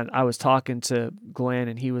 And I was talking to Glenn,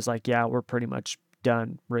 and he was like, yeah, we're pretty much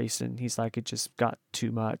done racing. He's like, it just got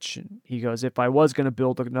too much. And he goes, if I was going to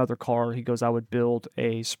build another car, he goes, I would build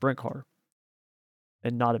a sprint car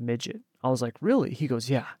and not a midget. I was like, really? He goes,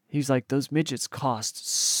 yeah. He's like, those midgets cost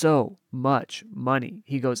so much money.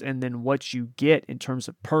 He goes, and then what you get in terms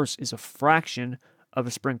of purse is a fraction of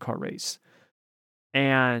a sprint car race.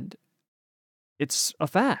 And it's a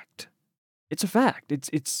fact. It's a fact.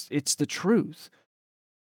 It's the truth.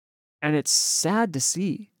 And it's sad to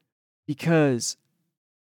see because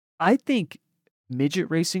I think midget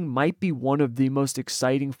racing might be one of the most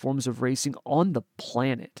exciting forms of racing on the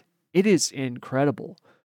planet. It is incredible.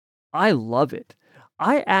 I love it.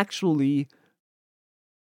 I actually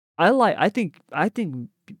I think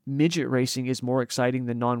midget racing is more exciting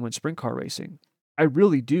than non-wind sprint car racing. I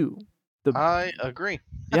really do. The I agree.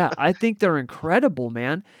 Yeah, I think they're incredible,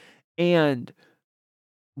 man. And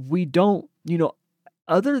we don't,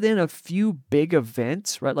 other than a few big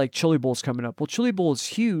events, right? Like Chili Bowl's coming up. Well, Chili Bowl is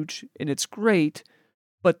huge and it's great,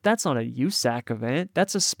 but that's not a USAC event.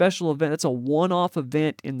 That's a special event. That's a one-off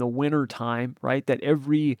event in the winter time, right? That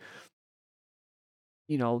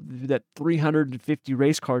that 350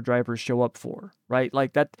 race car drivers show up for, right?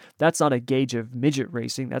 Like that's not a gauge of midget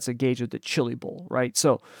racing. That's a gauge of the Chili Bowl, right?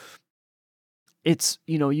 So it's,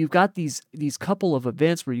 you've got these couple of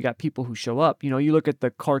events where you got people who show up. You look at the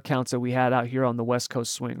car counts that we had out here on the West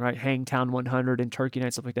Coast swing, right? Hangtown 100 and Turkey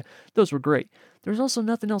Night, stuff like that. Those were great. There's also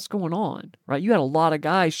nothing else going on, right? You had a lot of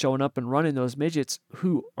guys showing up and running those midgets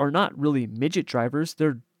who are not really midget drivers.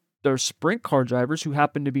 They're sprint car drivers who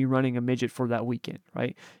happen to be running a midget for that weekend,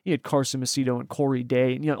 right? You had Carson Macedo and Corey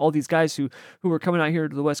Day, and all these guys who were coming out here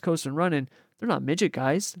to the West Coast and running. They're not midget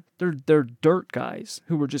guys. They're dirt guys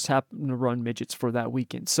who were just happen to run midgets for that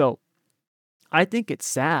weekend. So I think it's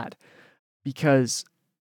sad because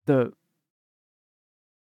the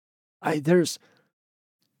I there's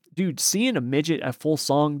dude, seeing a midget at full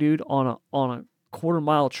song, dude, on a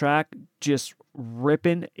quarter-mile track just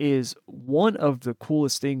ripping is one of the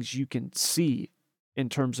coolest things you can see in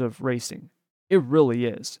terms of racing. It really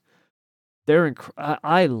is.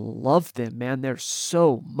 I love them, man. They're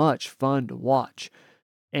so much fun to watch.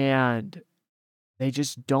 And they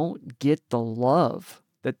just don't get the love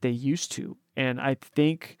that they used to. And I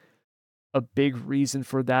think a big reason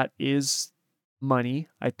for that is money.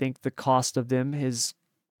 I think the cost of them has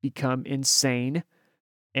become insane,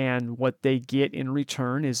 and what they get in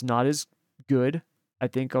return is not as good. I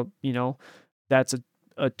think that's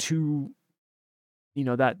a two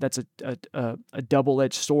that's a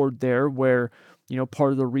double-edged sword there, where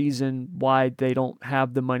part of the reason why they don't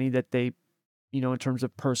have the money that they in terms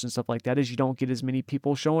of purse and stuff like that, is you don't get as many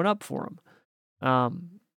people showing up for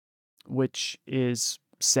them, which is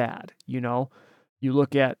sad. You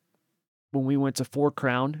look at when we went to Four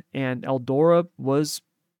Crown, and Eldora was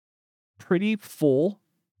pretty full,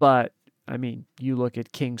 but I mean, you look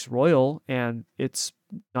at King's Royal and it's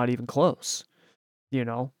not even close.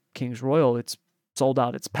 King's Royal, it's sold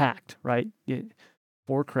out, it's packed, right?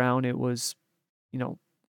 Four Crown, it was, you know,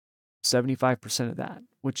 75% of that,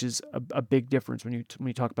 which is a big difference when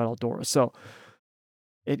you talk about Eldora. So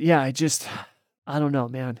I don't know,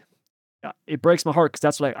 man. It breaks my heart because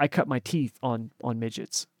that's what I cut my teeth on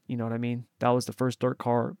midgets. You know what I mean? That was the first dirt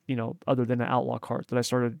car, other than an outlaw cart, that I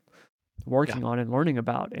started Yeah. working on and learning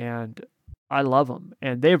about, and I love them.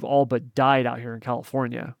 And they've all but died out here in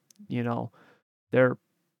California. You know, they're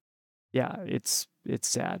yeah, it's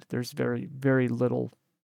sad. There's very very little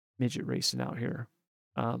midget racing out here.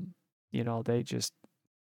 They just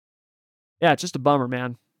it's just a bummer,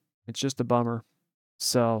 man. It's just a bummer.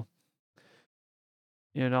 So,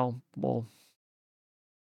 well,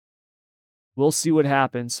 we'll see what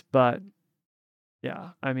happens, but yeah,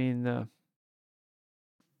 I mean,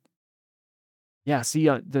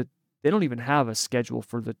 they don't even have a schedule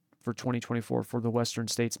for 2024 for the Western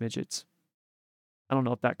States midgets. I don't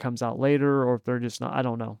know if that comes out later or if they're just not. I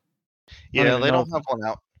don't know. I don't Yeah, even they know don't if have one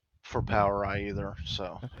out for Power Eye either,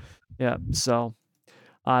 so yeah. So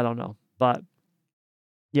I don't know, but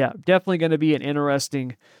yeah, definitely going to be an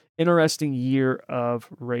interesting year of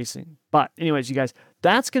racing. But anyways, you guys,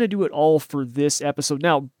 that's going to do it all for this episode.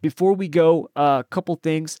 Now, before we go, a couple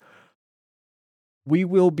things. We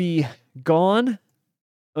will be gone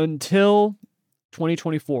until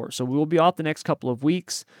 2024. So we will be off the next couple of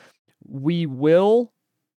weeks. We will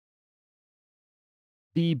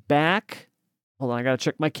be back. Hold on, I got to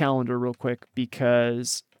check my calendar real quick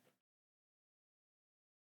because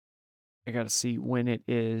I got to see when it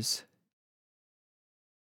is.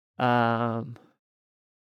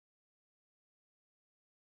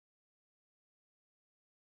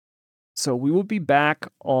 So we will be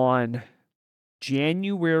back on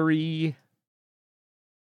January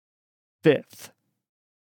 5th.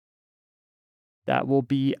 That will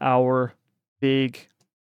be our big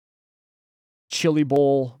Chili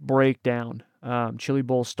Bowl breakdown. Chili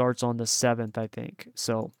Bowl starts on the 7th, I think.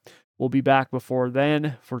 So we'll be back before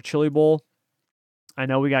then for Chili Bowl. I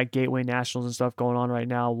know we got Gateway Nationals and stuff going on right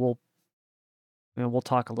now. and we'll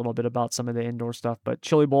talk a little bit about some of the indoor stuff, but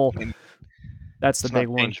Chili Bowl, I mean, that's the it's not big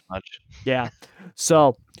one. changed much. Yeah.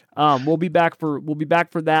 So, we'll be back for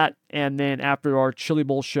that, and then after our Chili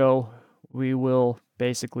Bowl show, we will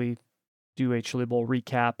basically do a Chili Bowl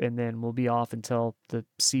recap, and then we'll be off until the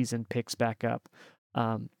season picks back up.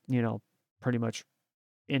 You know, pretty much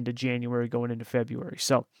into January, going into February.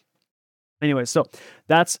 So, anyway, so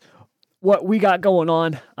that's what we got going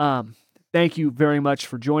on. Thank you very much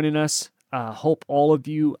for joining us. Hope all of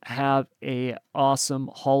you have a awesome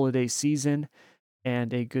holiday season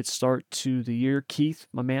and a good start to the year. Keith,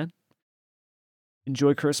 my man,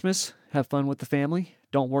 enjoy Christmas. Have fun with the family.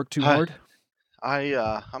 Don't work too Hi. hard.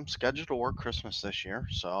 I'm scheduled to work Christmas this year,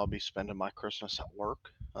 so I'll be spending my Christmas at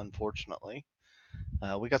work, unfortunately.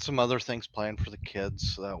 We got some other things planned for the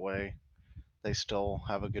kids, so that way they still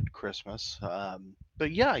have a good Christmas.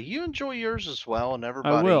 But yeah, you enjoy yours as well, and I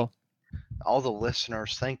everybody, will. all the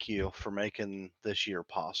listeners, thank you for making this year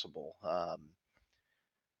possible.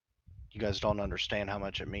 You guys don't understand how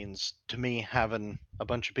much it means to me having a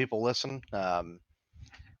bunch of people listen. It's only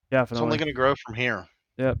Definitely. going to grow from here.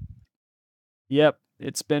 Yep. Yep.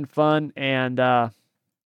 It's been fun. And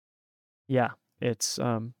yeah, it's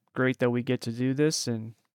great that we get to do this.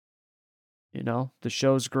 And, the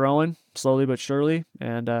show's growing slowly but surely.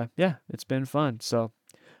 And yeah, it's been fun. So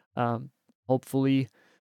um, hopefully,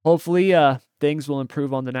 things will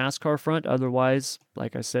improve on the NASCAR front. Otherwise,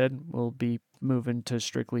 like I said, we'll be moving to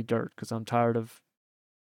strictly dirt because I'm tired of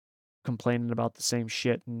complaining about the same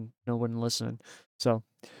shit and no one listening. So,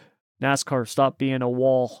 NASCAR, stop being a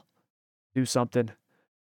wall. Do something.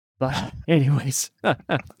 But anyways,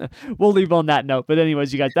 we'll leave on that note. But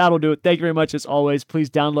anyways, you guys, that'll do it. Thank you very much as always.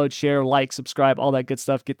 Please download, share, like, subscribe, all that good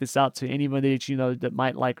stuff. Get this out to anybody that you know that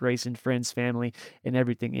might like racing, friends, family, and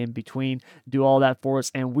everything in between. Do all that for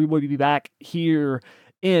us, and we will be back here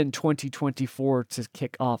in 2024 to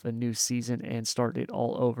kick off a new season and start it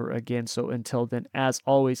all over again. So until then, as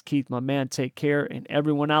always, Keith, my man, take care, and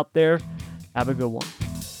everyone out there, have a good one.